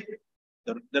 Okay.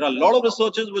 There are a lot of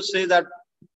researchers which say that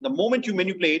the moment you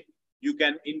manipulate, you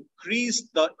can increase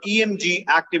the EMG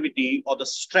activity or the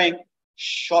strength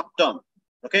short term.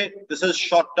 Okay. This is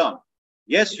short term.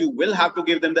 Yes, you will have to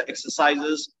give them the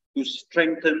exercises to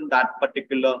strengthen that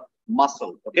particular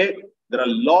muscle. Okay. There are a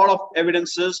lot of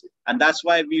evidences, and that's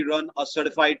why we run a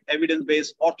certified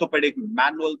evidence-based orthopedic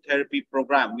manual therapy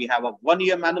program. We have a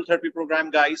 1-year manual therapy program,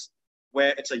 guys,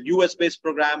 where it's a US-based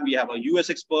program. We have a US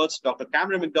experts. Dr.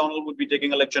 Cameron McDonald would be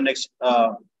taking a lecture next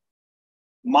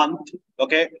month,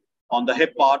 okay, on the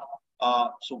hip part.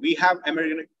 So we have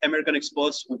American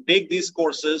experts who take these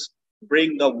courses,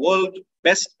 bring the world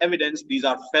best evidence. These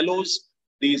are fellows.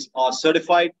 These are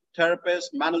certified therapists,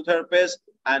 manual therapists,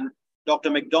 and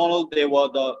Dr. McDonald, they were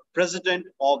the president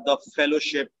of the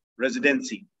fellowship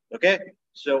residency. Okay.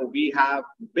 So we have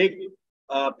big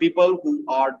people who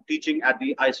are teaching at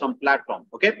the Isomt platform.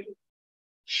 Okay.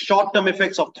 Short-term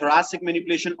effects of thoracic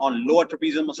manipulation on lower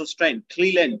trapezius muscle strength,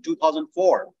 Cleland,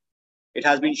 2004. It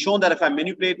has been shown that if I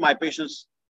manipulate my patient's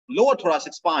lower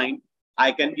thoracic spine,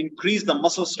 I can increase the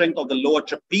muscle strength of the lower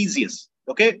trapezius.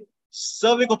 Okay.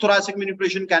 Cervicothoracic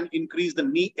manipulation can increase the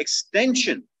knee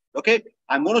extension. Okay.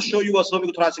 I'm going to show you a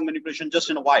cervicothoracic manipulation just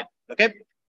in a while. Okay.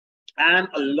 And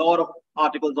a lot of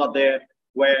articles are there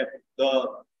where the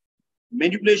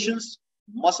manipulations,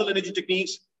 muscle energy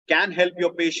techniques can help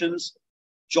your patients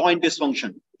joint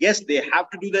dysfunction. Yes, they have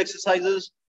to do the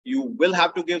exercises. You will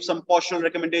have to give some postural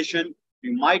recommendation.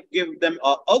 You might give them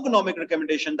an ergonomic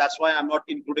recommendation. That's why I'm not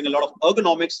including a lot of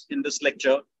ergonomics in this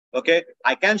lecture. Okay,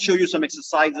 I can show you some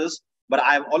exercises, but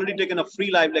I have already taken a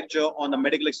free live lecture on the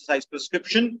medical exercise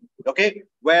prescription. Okay,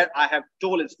 where I have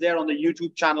told, it's there on the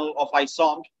YouTube channel of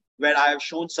Isomt, where I have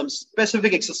shown some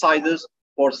specific exercises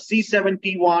for C7,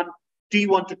 T1,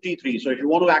 T1 to T3. So if you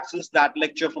want to access that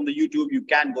lecture from the YouTube, you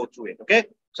can go through it. Okay,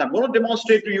 so I'm going to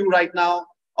demonstrate to you right now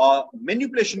a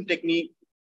manipulation technique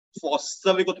for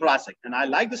cervicothoracic. And I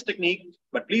like this technique,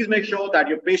 but please make sure that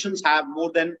your patients have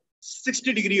more than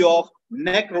 60 degrees of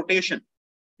neck rotation.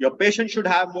 Your patient should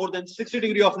have more than 60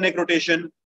 degrees of neck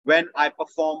rotation when I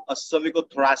perform a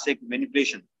cervicothoracic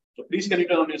manipulation. So please can you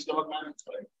turn on your stomach, man?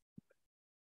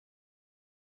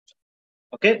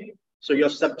 Okay, so your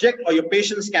subject or your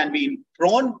patients can be in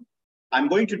prone. I'm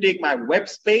going to take my web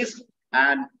space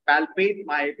and palpate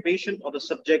my patient or the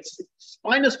subject's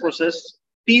spinous process,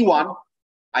 T1.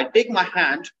 I take my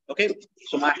hand, okay?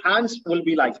 So my hands will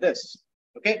be like this,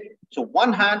 okay? So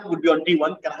one hand would be on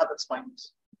T1. Can I have that spine?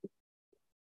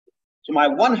 So my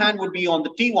one hand would be on the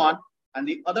T1 and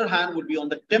the other hand would be on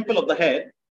the temple of the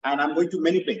head, and I'm going to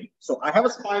manipulate. So I have a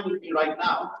spine with me right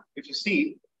now. If you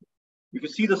see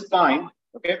the spine,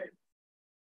 okay?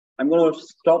 I'm going to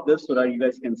stop this so that you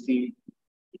guys can see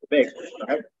the back,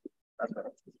 right? That's right.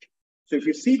 So if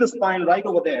you see the spine right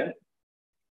over there,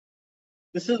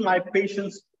 this is my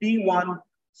patient's T1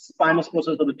 spinous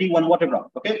process or the T1 whatever.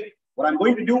 Okay. What I'm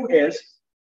going to do is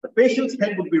the patient's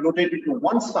head would be rotated to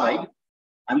one side.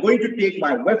 I'm going to take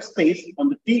my web space on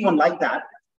the T1 like that,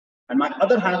 and my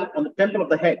other hand on the temple of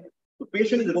the head. The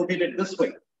patient is rotated this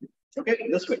way. Okay,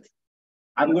 this way.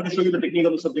 I'm going to show you the technique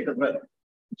of the subject as well.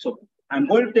 So I'm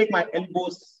going to take my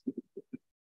elbows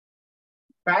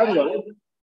parallel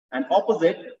and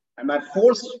opposite, and my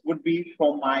force would be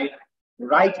from my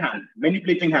right hand,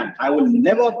 manipulating hand. I will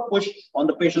never push on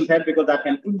the patient's head because that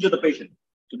can injure the patient.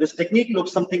 So this technique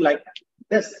looks something like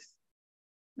this.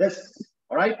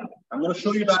 All right. I'm going to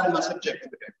show you that in my subject.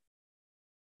 Okay.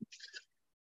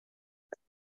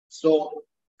 So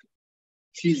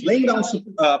she's laying down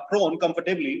prone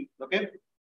comfortably. Okay.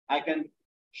 I can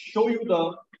show you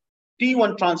the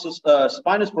T1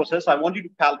 spinous process. I want you to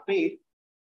palpate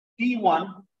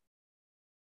T1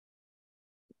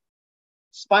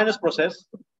 spinous process.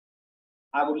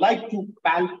 I would like to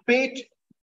palpate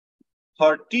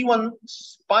her T1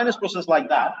 spinous process like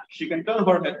that. She can turn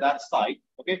her head that side.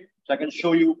 Okay, so I can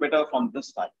show you better from this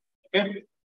side. Okay,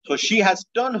 so she has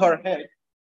turned her head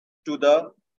to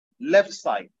the left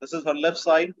side. This is her left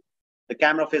side. The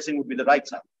camera facing would be the right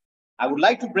side. I would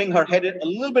like to bring her head a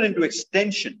little bit into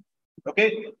extension.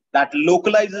 Okay, that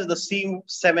localizes the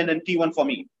C7 and T1 for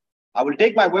me. I will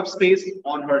take my web space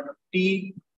on her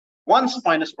T1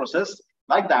 spinous process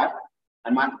like that,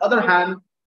 and my other hand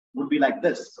would be like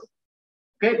this.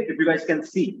 Okay, if you guys can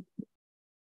see.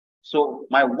 So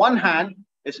my one hand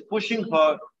is pushing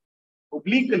her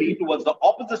obliquely towards the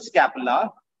opposite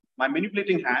scapula, my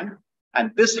manipulating hand,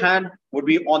 and this hand would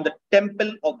be on the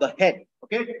temple of the head.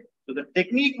 Okay, so the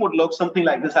technique would look something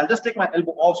like this. I'll just take my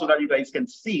elbow off so that you guys can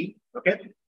see. Okay,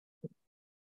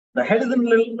 the head is in a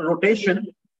little rotation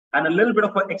and a little bit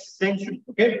of an extension.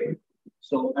 Okay,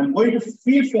 so I'm going to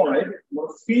feel for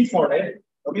it.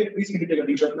 Okay, please can you take a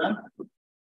deep breath, man?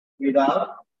 Breathe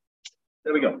out.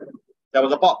 There we go. That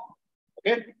was a pop.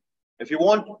 Okay. If you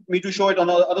want me to show it on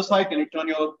the other side, can you turn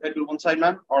your head to one side,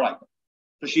 man? All right.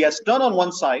 So she has turned on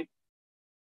one side,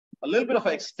 a little bit of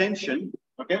an extension.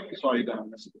 Okay. Sorry,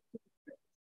 guys.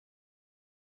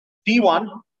 T1.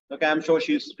 Okay, I'm sure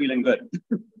she's feeling good.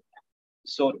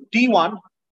 So T1,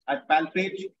 I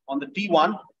palpate on the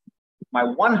T1, my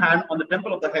one hand on the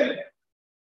temple of the head.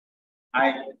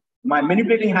 My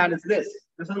manipulating hand is this.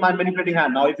 This is my manipulating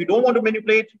hand. Now, if you don't want to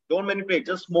manipulate, don't manipulate.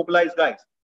 Just mobilize, guys.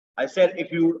 I said,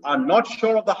 if you are not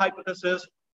sure of the hypothesis,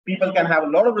 people can have a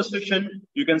lot of restriction.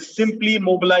 You can simply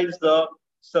mobilize the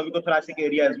cervicothoracic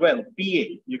area as well. PA.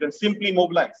 You can simply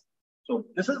mobilize. So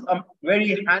this is a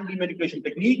very handy manipulation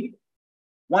technique.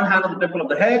 One hand on the temple of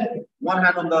the head, one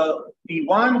hand on the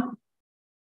T1.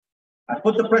 I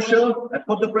put the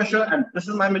pressure, and this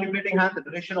is my manipulating hand, the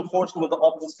direction of force towards the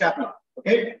opposite scapula.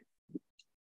 Okay?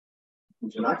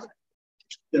 Relax.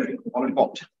 There we go, already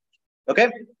popped. Okay?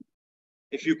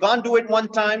 If you can't do it one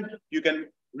time, you can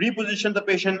reposition the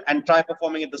patient and try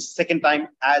performing it the second time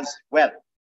as well.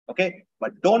 Okay?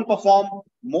 But don't perform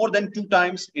more than 2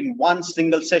 times in one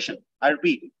single session. I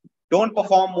repeat, don't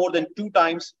perform more than 2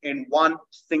 times in one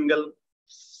single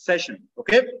session.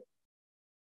 Okay?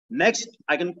 Next,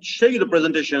 I can show you the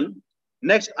presentation.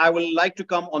 Next, I will like to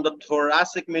come on the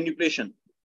thoracic manipulation.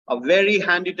 A very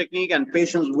handy technique, and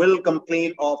patients will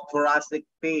complain of thoracic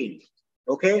pain.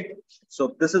 Okay,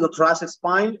 so this is a thoracic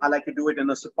spine. I like to do it in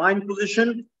a supine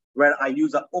position where I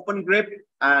use an open grip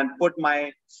and put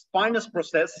my spinous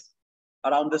process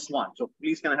around this one. So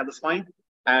please, can I have the spine?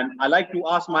 And I like to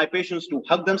ask my patients to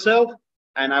hug themselves,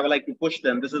 and I would like to push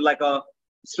them. This is like a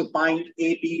supine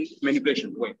AP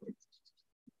manipulation. Wait.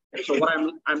 So what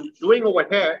I'm doing over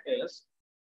here is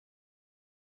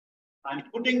I'm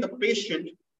putting the patient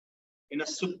in a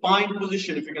supine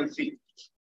position, if you can see.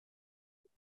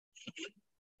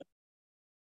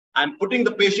 I'm putting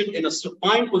the patient in a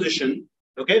supine position.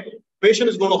 Okay, patient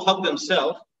is going to hug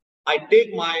themselves. I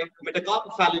take my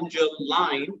metacarpophalangeal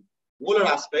line, volar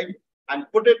aspect, and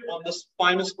put it on the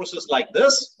spinous process like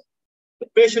this. The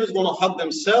patient is going to hug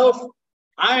themselves.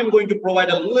 I am going to provide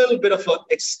a little bit of an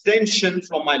extension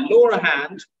from my lower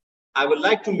hand. I would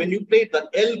like to manipulate the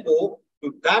elbow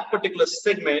to that particular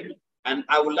segment, and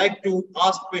I would like to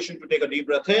ask the patient to take a deep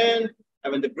breath in,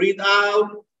 and when they breathe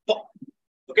out, pop.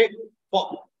 Okay,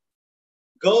 pop.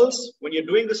 Girls, when you're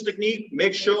doing this technique,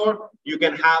 make sure you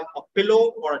can have a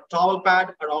pillow or a towel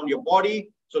pad around your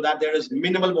body so that there is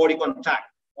minimal body contact.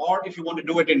 Or if you want to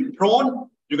do it in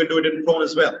prone, you can do it in prone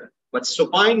as well. But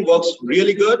supine works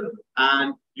really good,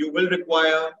 and you will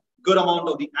require good amount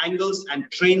of the angles and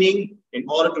training in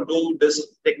order to do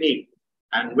this technique.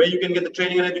 And where you can get the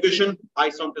training and education,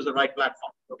 Isomt is the right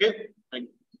platform. Okay, thank you.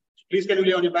 Please, can you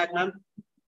lay on your back, ma'am?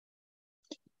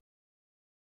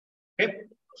 Okay,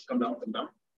 come down, come down.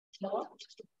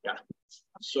 Yeah.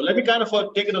 So let me kind of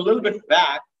take it a little bit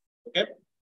back. Okay.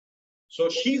 So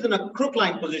she's in a crook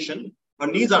line position. Her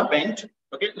knees are bent.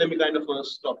 Okay. Let me kind of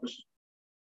stop this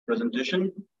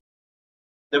presentation.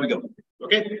 There we go.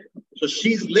 Okay. So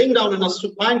she's laying down in a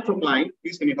supine crook line.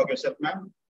 Please, can you hug yourself,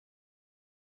 ma'am?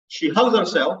 She hugs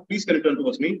herself. Please, can you turn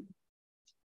towards me?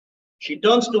 She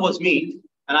turns towards me,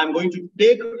 and I'm going to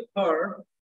take her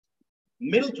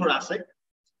middle thoracic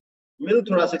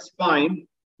spine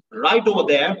right over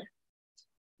there,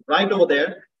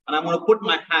 and I'm going to put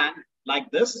my hand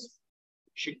like this.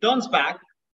 She turns back.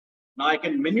 Now I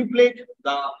can manipulate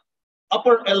the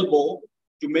upper elbow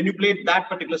to manipulate that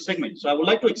particular segment. So I would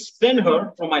like to extend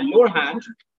her from my lower hand.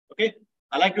 Okay,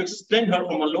 I like to extend her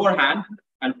from my lower hand,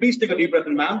 and please take a deep breath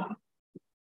in, ma'am.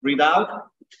 Breathe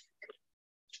out.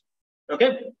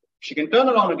 Okay, she can turn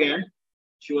around again.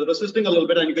 She was resisting a little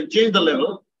bit, and you can change the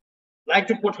level. Like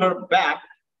to put her back.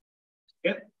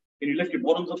 Okay, can you lift your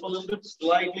bottoms up a little bit?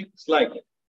 Slightly.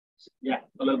 Yeah,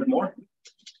 a little bit more. A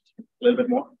little bit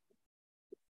more.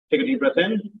 Take a deep breath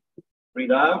in.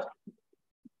 Breathe out.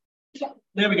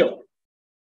 There we go.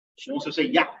 She wants to say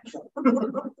yeah.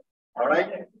 All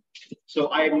right.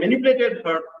 So I manipulated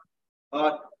her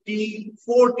T4,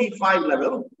 T5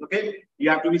 level. Okay. You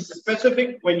have to be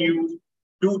specific when you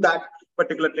do that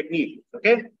particular technique.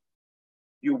 Okay.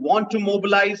 You want to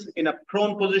mobilize in a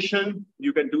prone position,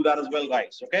 you can do that as well,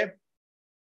 guys. Okay.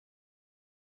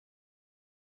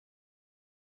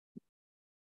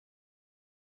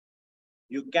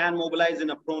 You can mobilize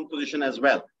in a prone position as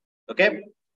well. Okay.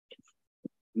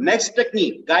 Next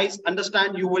technique, guys,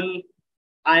 understand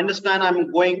I understand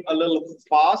I'm going a little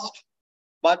fast,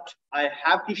 but I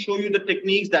have to show you the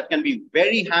techniques that can be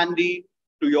very handy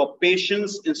to your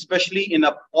patients, especially in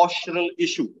a postural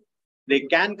issue. They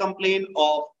can complain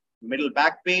of middle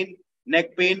back pain,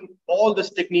 neck pain. All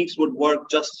these techniques would work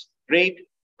just great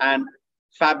and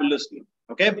fabulously.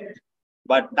 Okay.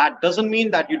 But that doesn't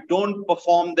mean that you don't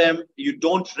perform them. You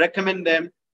don't recommend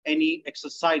them any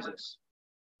exercises.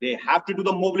 They have to do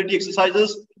the mobility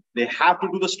exercises. They have to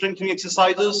do the strengthening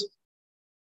exercises.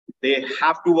 They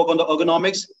have to work on the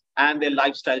ergonomics and their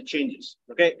lifestyle changes.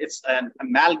 Okay. It's an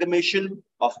amalgamation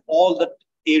of all the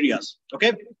areas.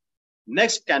 Okay.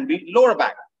 Next can be lower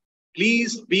back.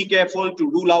 Please be careful to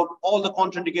rule out all the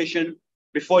contraindication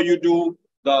before you do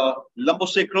the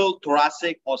lumbosacral,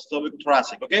 thoracic, or cervical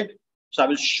thoracic. Okay. So I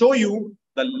will show you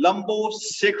the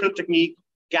lumbosacral technique,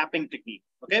 gapping technique.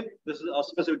 Okay. This is a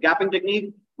specific gapping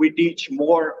technique. We teach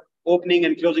more opening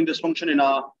and closing dysfunction in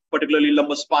a particularly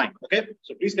lumbar spine. Okay.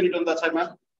 So please can you turn that side,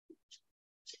 ma'am?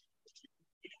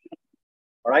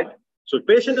 All right. So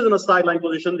patient is in a sideline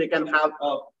position. They can have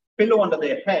a pillow under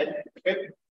their head. Okay.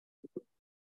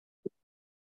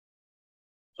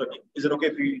 So is it okay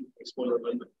if we explore a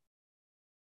little bit?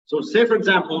 So say, for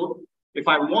example, if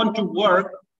I want to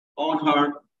work on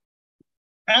her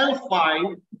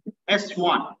L5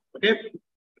 S1, okay?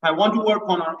 If I want to work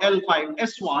on her L5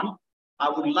 S1, I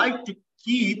would like to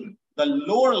keep the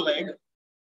lower leg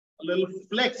a little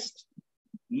flexed,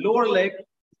 lower leg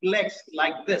flexed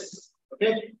like this,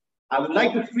 okay? I would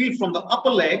like to feed from the upper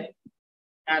leg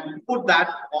and put that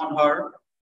on her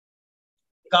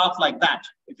calf like that,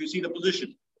 if you see the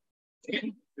position.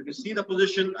 Okay? If you see the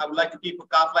position, I would like to keep a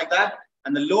calf like that,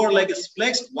 and the lower leg is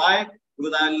flexed. Why?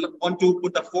 Because I want to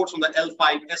put the force on the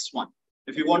L5 S1.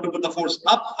 If you want to put the force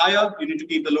up higher, you need to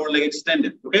keep the lower leg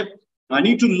extended. Okay. Now I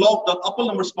need to lock the upper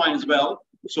lumbar spine as well.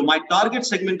 So my target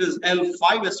segment is L5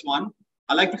 S1.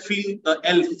 I like to feel the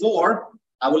L4.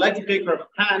 I would like to take her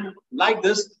hand like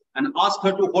this and ask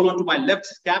her to hold on to my left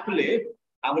scapulae.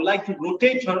 I would like to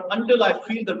rotate her until I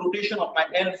feel the rotation of my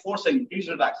L4 segment. Please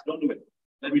relax. Don't do it.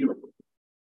 Let me do it.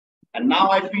 And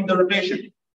now I feel the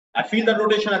rotation. I feel the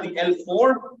rotation at the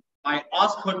L4. I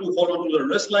ask her to hold on to the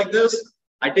wrist like this.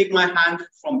 I take my hand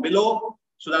from below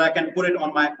so that I can put it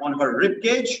on her rib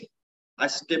cage. I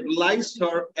stabilize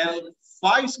her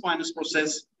L5 spinous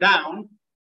process down.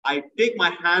 I take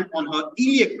my hand on her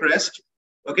iliac crest,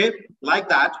 okay, like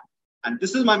that. And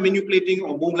this is my manipulating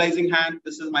or mobilizing hand.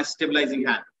 This is my stabilizing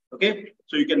hand, okay.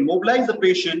 So you can mobilize the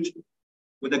patient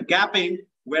with a gapping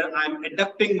where I'm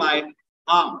adducting my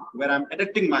arm,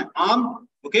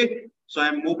 okay. So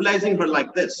I'm mobilizing her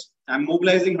like this. I'm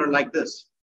mobilizing her like this,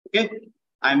 okay.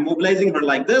 I'm mobilizing her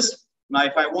like this. Now,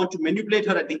 if I want to manipulate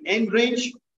her at the end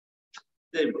range,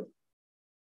 there we go.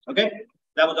 Okay,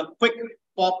 that was a quick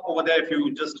pop over there. If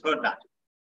you just heard that,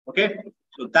 okay.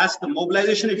 So that's the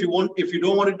mobilization. If you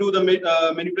don't want to do the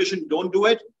manipulation, don't do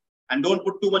it, and don't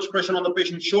put too much pressure on the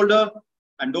patient's shoulder,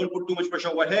 and don't put too much pressure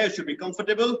over here. It should be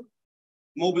comfortable.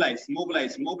 Mobilize,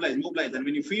 mobilize, mobilize, mobilize, and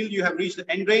when you feel you have reached the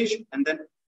end range, and then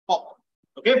pop.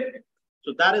 Okay,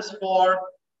 so that is for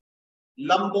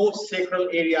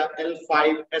lumbosacral area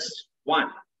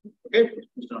L5S1. Okay.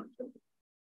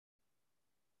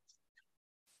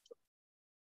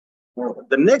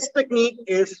 The next technique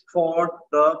is for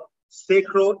the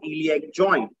sacroiliac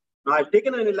joint. Now, I've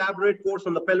taken an elaborate course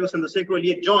on the pelvis and the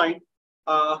sacroiliac joint.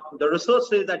 The research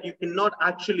says that you cannot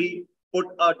actually put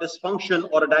a dysfunction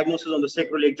or a diagnosis on the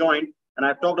sacroiliac joint, and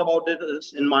I've talked about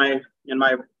this in my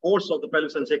course of the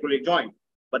pelvis and sacroiliac joint.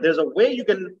 But there's a way you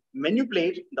can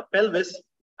manipulate the pelvis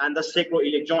and the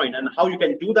sacroiliac joint, and how you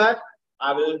can do that,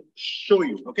 I will show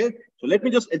you. Okay, so let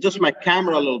me just adjust my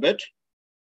camera a little bit.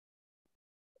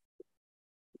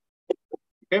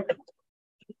 Okay.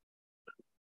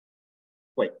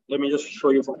 Wait, let me just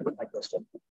show you something like this.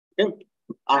 Okay.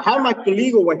 I have my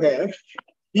colleague over here.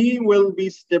 He will be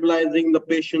stabilizing the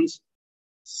patient's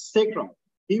sacrum.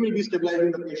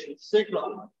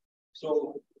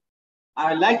 So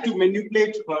I like to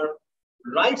manipulate her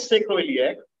right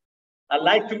sacroiliac. I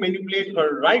like to manipulate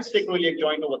her right sacroiliac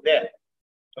joint over there.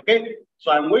 Okay.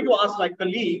 So I'm going to ask my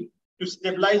colleague to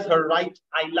stabilize her right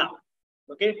ila.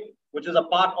 Okay, which is a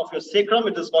part of your sacrum.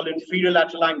 It is called inferior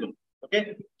lateral angle.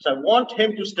 Okay, so I want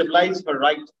him to stabilize her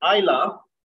right ila,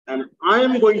 and I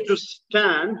am going to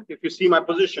stand. If you see my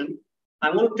position,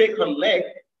 I'm going to take her leg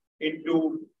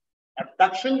into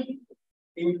abduction,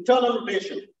 internal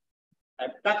rotation.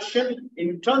 Abduction,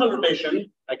 internal rotation.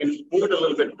 I can move it a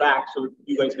little bit back so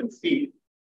you guys can see.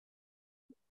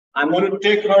 I'm going to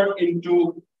take her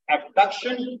into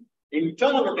abduction,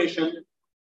 internal rotation.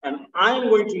 And I'm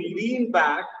going to lean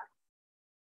back.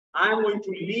 I'm going to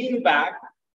lean back.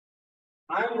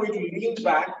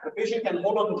 The patient can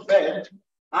hold on to the bed.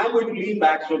 I'm going to lean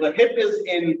back. So the hip is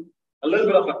in a little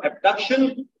bit of an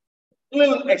abduction,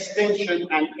 little extension,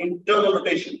 and internal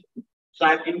rotation. So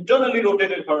I've internally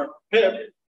rotated her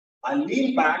hip. I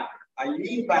lean back, and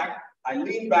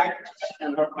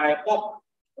her eye pop.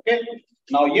 Okay.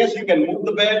 Now, yes, you can move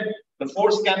the bed. The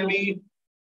force can be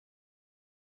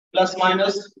plus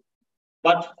minus,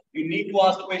 but you need to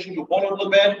ask the patient to hold on to the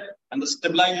bed, and the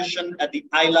stabilization at the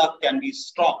ila can be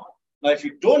strong. Now, if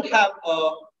you don't have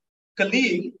a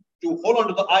colleague to hold on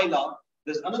to the ila,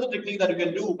 there's another technique that you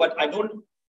can do, but I don't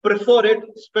prefer it,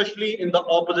 especially in the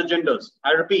opposite genders.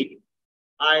 I repeat,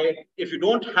 if you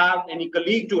don't have any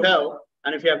colleague to help,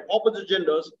 and if you have opposite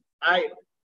genders, I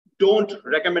don't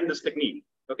recommend this technique.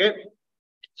 Okay,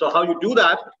 so how you do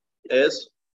that is,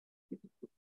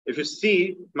 if you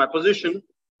see my position,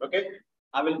 okay,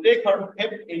 I will take her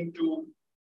hip into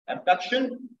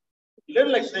abduction,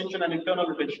 little extension, and internal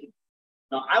rotation.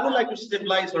 Now, I would like to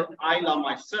stabilize her Isla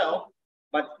myself,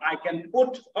 but I can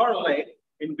put her leg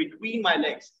in between my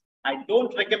legs. I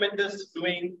don't recommend this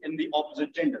doing in the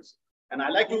opposite genders. And I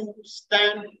like to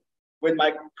stand with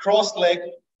my cross leg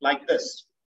like this.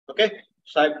 Okay,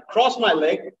 so I cross my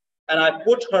leg and I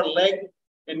put her leg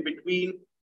in between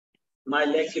my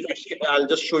legs. I'll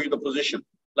just show you the position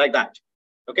like that.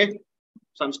 Okay,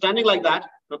 so I'm standing like that.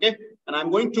 Okay, and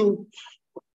I'm going to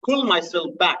pull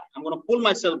myself back. I'm going to pull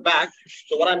myself back.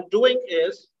 So what I'm doing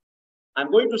is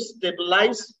I'm going to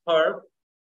stabilize her.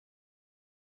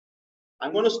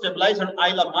 I'm going to stabilize her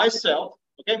Isla myself.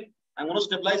 Okay, I'm going to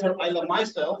stabilize her Isla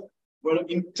myself. I'm going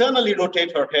to internally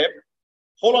rotate her hip.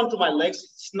 Hold on to my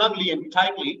legs snugly and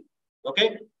tightly. Okay,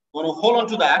 I'm going to hold on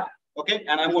to that. Okay,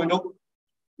 and I'm going to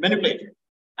manipulate.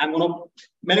 I'm going to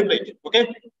manipulate.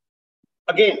 Okay.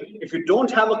 Again, if you don't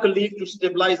have a colleague to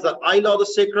stabilize the Isla or the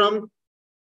sacrum,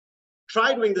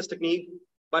 try doing this technique,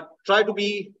 but try to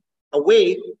be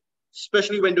away,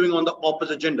 especially when doing on the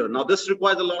opposite gender. Now, this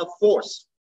requires a lot of force.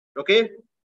 Okay,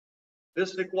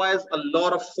 this requires a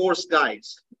lot of force,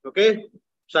 guys. Okay,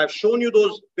 so I've shown you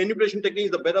those manipulation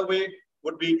techniques. The better way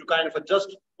would be to kind of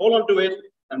just hold on to it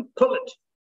and pull it.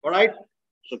 All right,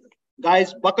 so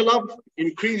guys, buckle up,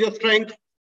 increase your strength.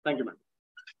 Thank you, man.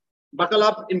 Buckle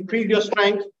up, increase your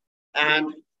strength,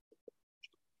 and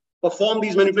perform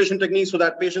these manipulation techniques so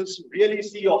that patients really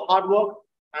see your hard work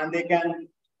and they can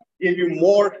give you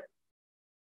more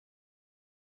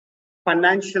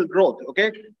financial growth.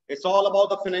 Okay, it's all about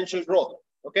the financial growth.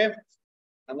 Okay,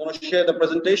 I'm going to share the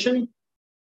presentation.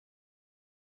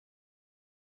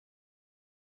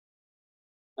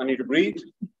 I need to breathe.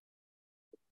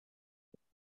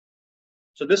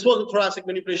 So this was the thoracic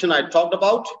manipulation I talked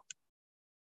about.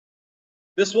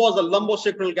 This was the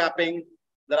lumbosacral gapping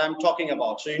that I'm talking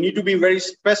about. So you need to be very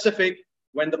specific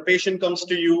when the patient comes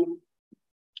to you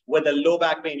with a low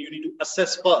back pain. You need to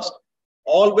assess first.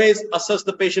 Always assess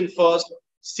the patient first.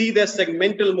 See their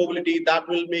segmental mobility. That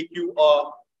will make you a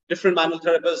different manual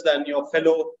therapist than your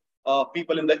fellow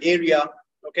people in the area.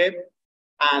 Okay,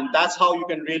 and that's how you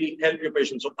can really help your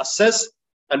patient. So assess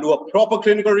and do a proper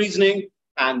clinical reasoning,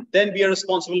 and then be a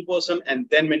responsible person, and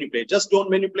then manipulate. Just don't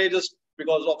manipulate just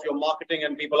because of your marketing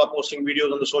and people are posting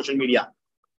videos on the social media.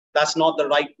 That's not the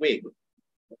right way.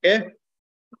 Okay,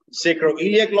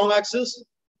 sacroiliac long axis.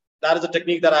 That is a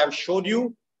technique that I have showed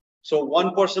you. So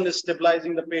one person is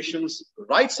stabilizing the patient's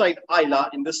right side Isla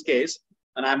in this case,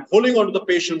 and I'm holding onto the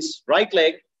patient's right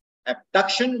leg,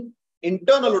 abduction,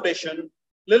 internal rotation,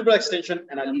 little bit of extension,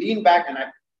 and I lean back and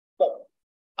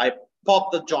I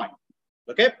pop the joint.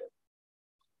 Okay.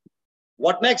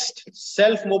 What next?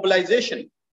 Self-mobilization.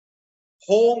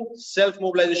 Home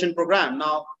self-mobilization program.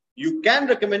 Now, you can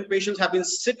recommend patients have been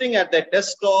sitting at their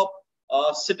desktop,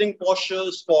 sitting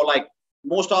postures for like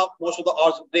most of the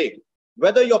hours of the day.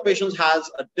 Whether your patient has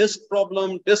a disc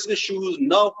problem, disc issues,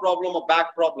 nerve problem, or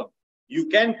back problem, you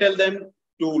can tell them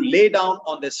to lay down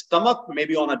on their stomach,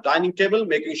 maybe on a dining table,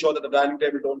 making sure that the dining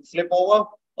table don't flip over,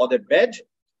 or their bed.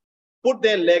 Put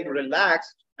their leg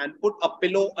relaxed and put a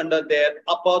pillow under their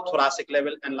upper thoracic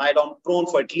level and lie down prone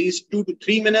for at least 2 to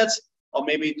 3 minutes, or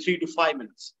maybe 3 to 5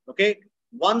 minutes. Okay,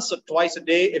 once or twice a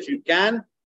day if you can,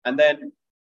 and then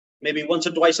maybe once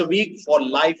or twice a week for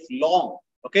lifelong.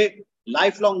 Okay,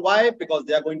 lifelong. Why? Because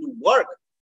they are going to work.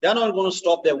 They're not going to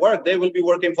stop their work. They will be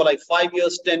working for like 5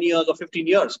 years, 10 years, or 15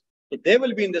 years. So they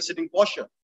will be in the sitting posture.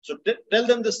 So tell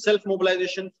them this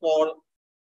self-mobilization for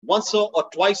once or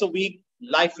twice a week,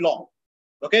 lifelong.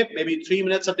 Okay, maybe 3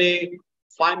 minutes a day,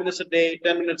 5 minutes a day,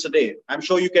 10 minutes a day. I'm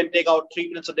sure you can take out 3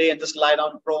 minutes a day and just lie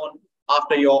down prone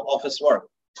after your office work.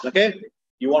 Okay,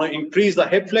 you want to increase the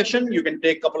hip flexion, you can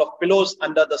take a couple of pillows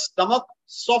under the stomach,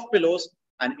 soft pillows,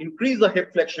 and increase the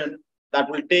hip flexion. That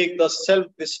will take the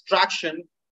self-distraction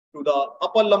to the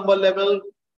upper lumbar level,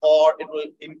 or it will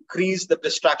increase the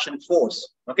distraction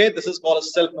force. Okay, this is called a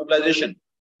self-mobilization.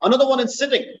 Another one is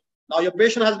sitting. Now your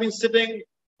patient has been sitting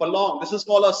for long. This is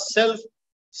called a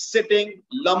self-sitting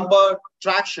lumbar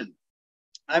traction.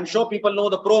 I'm sure people know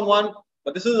the prone one,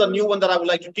 but this is a new one that I would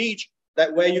like to teach,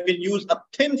 that where you can use a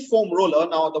thin foam roller.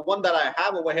 Now the one that I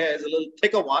have over here is a little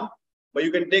thicker one, but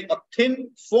you can take a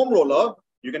thin foam roller.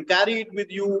 You can carry it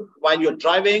with you while you're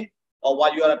driving or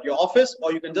while you're at your office,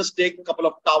 or you can just take a couple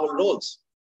of towel rolls.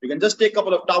 You can just take a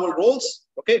couple of towel rolls,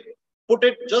 okay? Put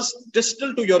it just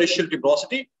distal to your ischial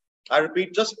tuberosity. I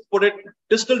repeat, just put it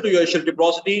distal to your ischial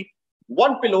tuberosity.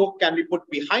 One pillow can be put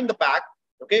behind the back,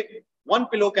 okay? One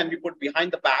pillow can be put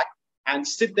behind the back and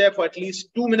sit there for at least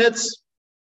 2 minutes,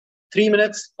 3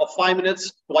 minutes, or 5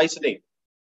 minutes twice a day,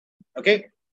 okay?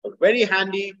 A very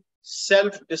handy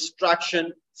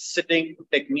self-distraction sitting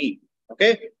technique,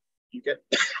 okay? You can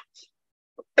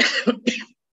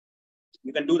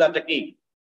you can do that technique.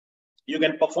 You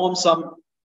can perform some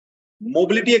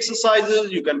mobility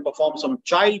exercises. You can perform some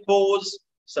child pose,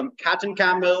 some cat and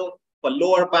camel for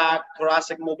lower back,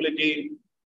 thoracic mobility.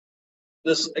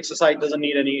 This exercise doesn't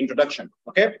need any introduction.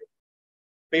 Okay.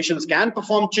 Patients can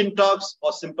perform chin tucks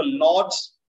or simple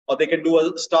nods, or they can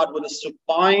start with a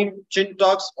supine chin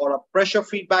tucks or a pressure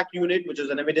feedback unit, which is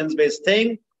an evidence-based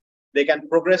thing. They can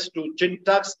progress to chin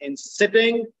tucks in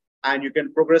sitting, and you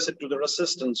can progress it to the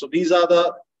resistance. So these are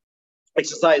the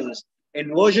exercises.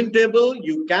 Inversion table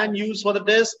you can use for the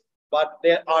disc, but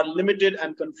there are limited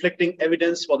and conflicting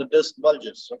evidence for the disc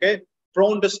bulges. Okay,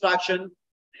 prone distraction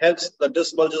helps the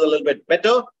disc bulges a little bit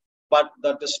better, but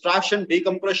the distraction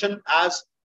decompression, as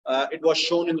it was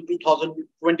shown in the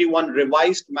 2021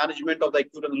 revised management of the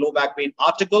acute and low back pain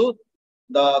article,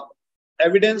 the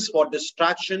evidence for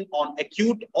distraction on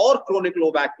acute or chronic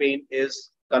low back pain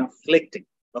is conflicting.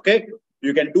 Okay,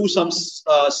 you can do some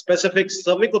specific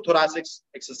cervicothoracic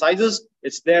exercises.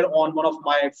 It's there on one of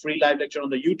my free live lecture on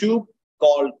the YouTube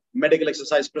called Medical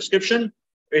Exercise Prescription.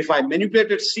 If I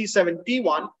manipulated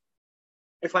C71,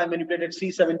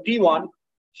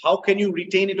 how can you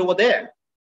retain it over there?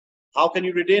 How can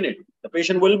you retain it? The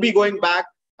patient will be going back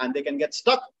and they can get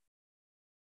stuck.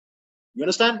 You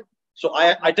understand? So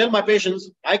I tell my patients,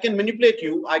 I can manipulate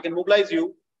you, I can mobilize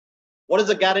you. What is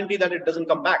the guarantee that it doesn't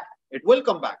come back? It will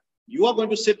come back. You are going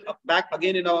to sit back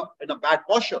again in a bad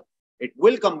posture. It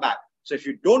will come back. So if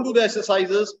you don't do the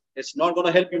exercises, it's not going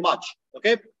to help you much.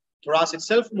 Okay? Thoracic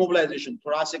self-mobilization,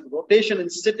 thoracic rotation in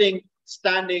sitting,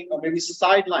 standing, or maybe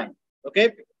sideline.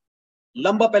 Okay?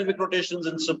 Lumbar pelvic rotations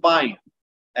in supine,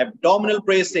 abdominal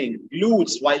bracing,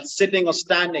 glutes while sitting or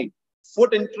standing,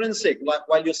 foot intrinsic,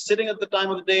 while you're sitting at the time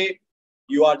of the day,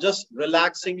 you are just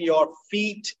relaxing your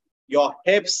feet, your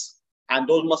hips, and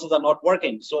those muscles are not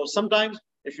working. So sometimes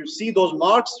if you see those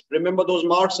marks, remember those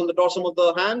marks on the dorsum of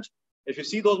the hand. If you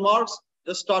see those marks,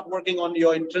 just start working on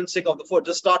your intrinsic of the foot.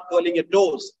 Just start curling your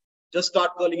toes. Just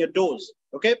start curling your toes.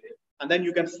 Okay? And then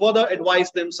you can further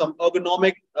advise them some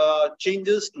ergonomic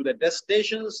changes to their desk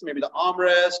stations, maybe the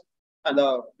armrest and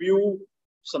the view.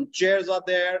 Some chairs are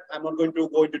there. I'm not going to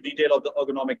go into detail of the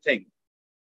ergonomic thing.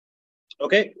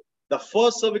 Okay? The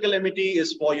first cervical MET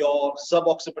is for your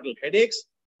suboccipital headaches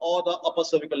or the upper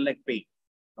cervical neck pain.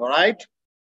 All right?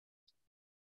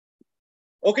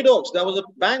 Okay, dokes, that was a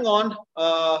bang on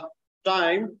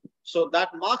time. So that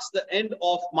marks the end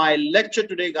of my lecture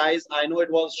today, guys. I know it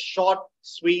was short,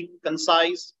 sweet,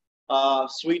 concise.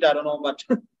 Sweet, I don't know, but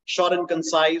short and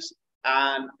concise.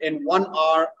 And in 1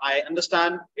 hour, I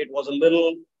understand it was a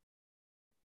little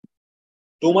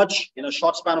too much in a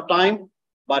short span of time.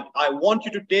 But I want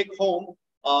you to take home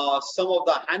some of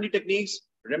the handy techniques.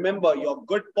 Remember, your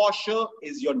good posture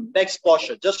is your next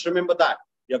posture. Just remember that.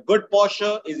 Your good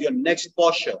posture is your next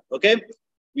posture. Okay?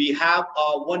 We have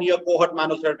a 1-year cohort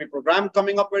manual therapy program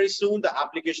coming up very soon. The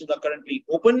applications are currently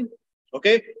open.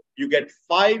 Okay? You get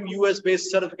 5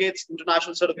 US-based certificates,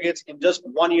 international certificates in just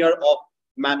 1 year of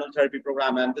manual therapy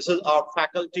program. And this is our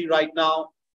faculty right now.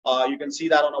 You can see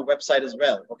that on our website as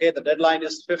well. Okay? The deadline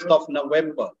is 5th of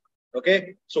November.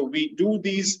 Okay? So we do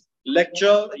these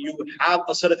lecture. You have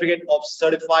a certificate of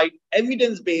certified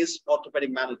evidence-based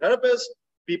orthopedic manual therapist.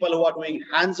 People who are doing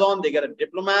hands-on, they get a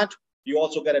diplomat. You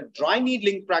also get a dry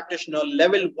needling practitioner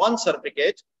level 1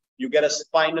 certificate. You get a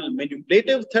spinal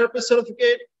manipulative therapist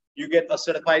certificate. You get a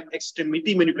certified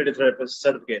extremity manipulative therapist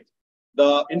certificate.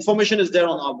 The information is there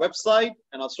on our website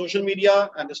and our social media,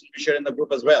 and this will be shared in the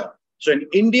group as well. So in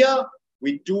India,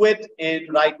 we do it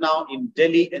right now in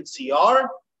Delhi NCR.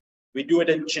 We do it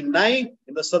in Chennai,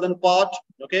 in the southern part.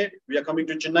 Okay, we are coming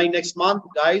to Chennai next month,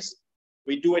 guys.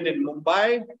 We do it in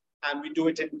Mumbai, and we do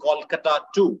it in Kolkata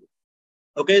too.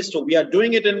 Okay, so we are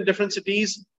doing it in different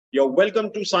cities. You're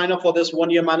welcome to sign up for this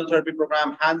 1-year manual therapy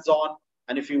program, hands-on.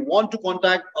 And if you want to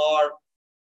contact our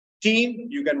team,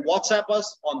 you can WhatsApp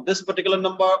us on this particular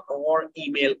number or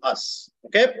email us.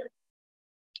 Okay.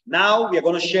 Now we are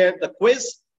going to share the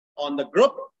quiz on the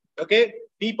group. Okay.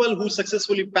 People who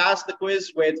successfully pass the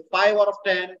quiz with 5 out of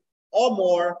 10 or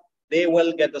more, they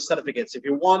will get the certificates. If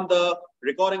you want the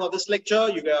recording of this lecture,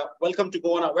 you are welcome to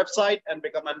go on our website and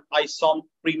become an Isomt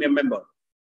premium member.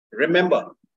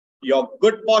 Remember, your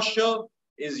good posture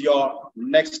is your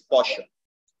next posture.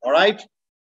 All right.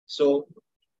 So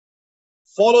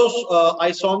follow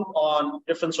Isomt on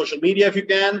different social media if you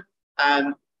can,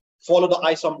 and follow the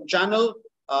Isomt channel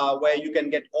where you can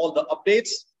get all the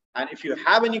updates. And if you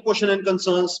have any questions and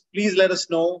concerns, please let us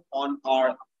know on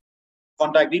our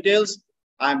contact details.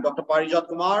 I'm Dr. Parijat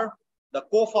Kumar, the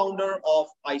co-founder of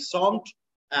Isomt,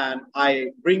 And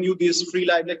I bring you these free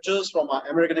live lectures from our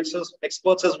American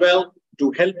experts as well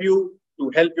to help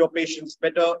your patients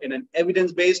better in an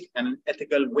evidence-based and an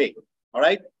ethical way. All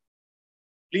right.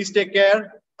 Please take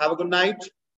care. Have a good night.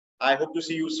 I hope to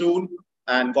see you soon,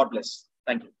 and God bless.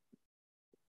 Thank you.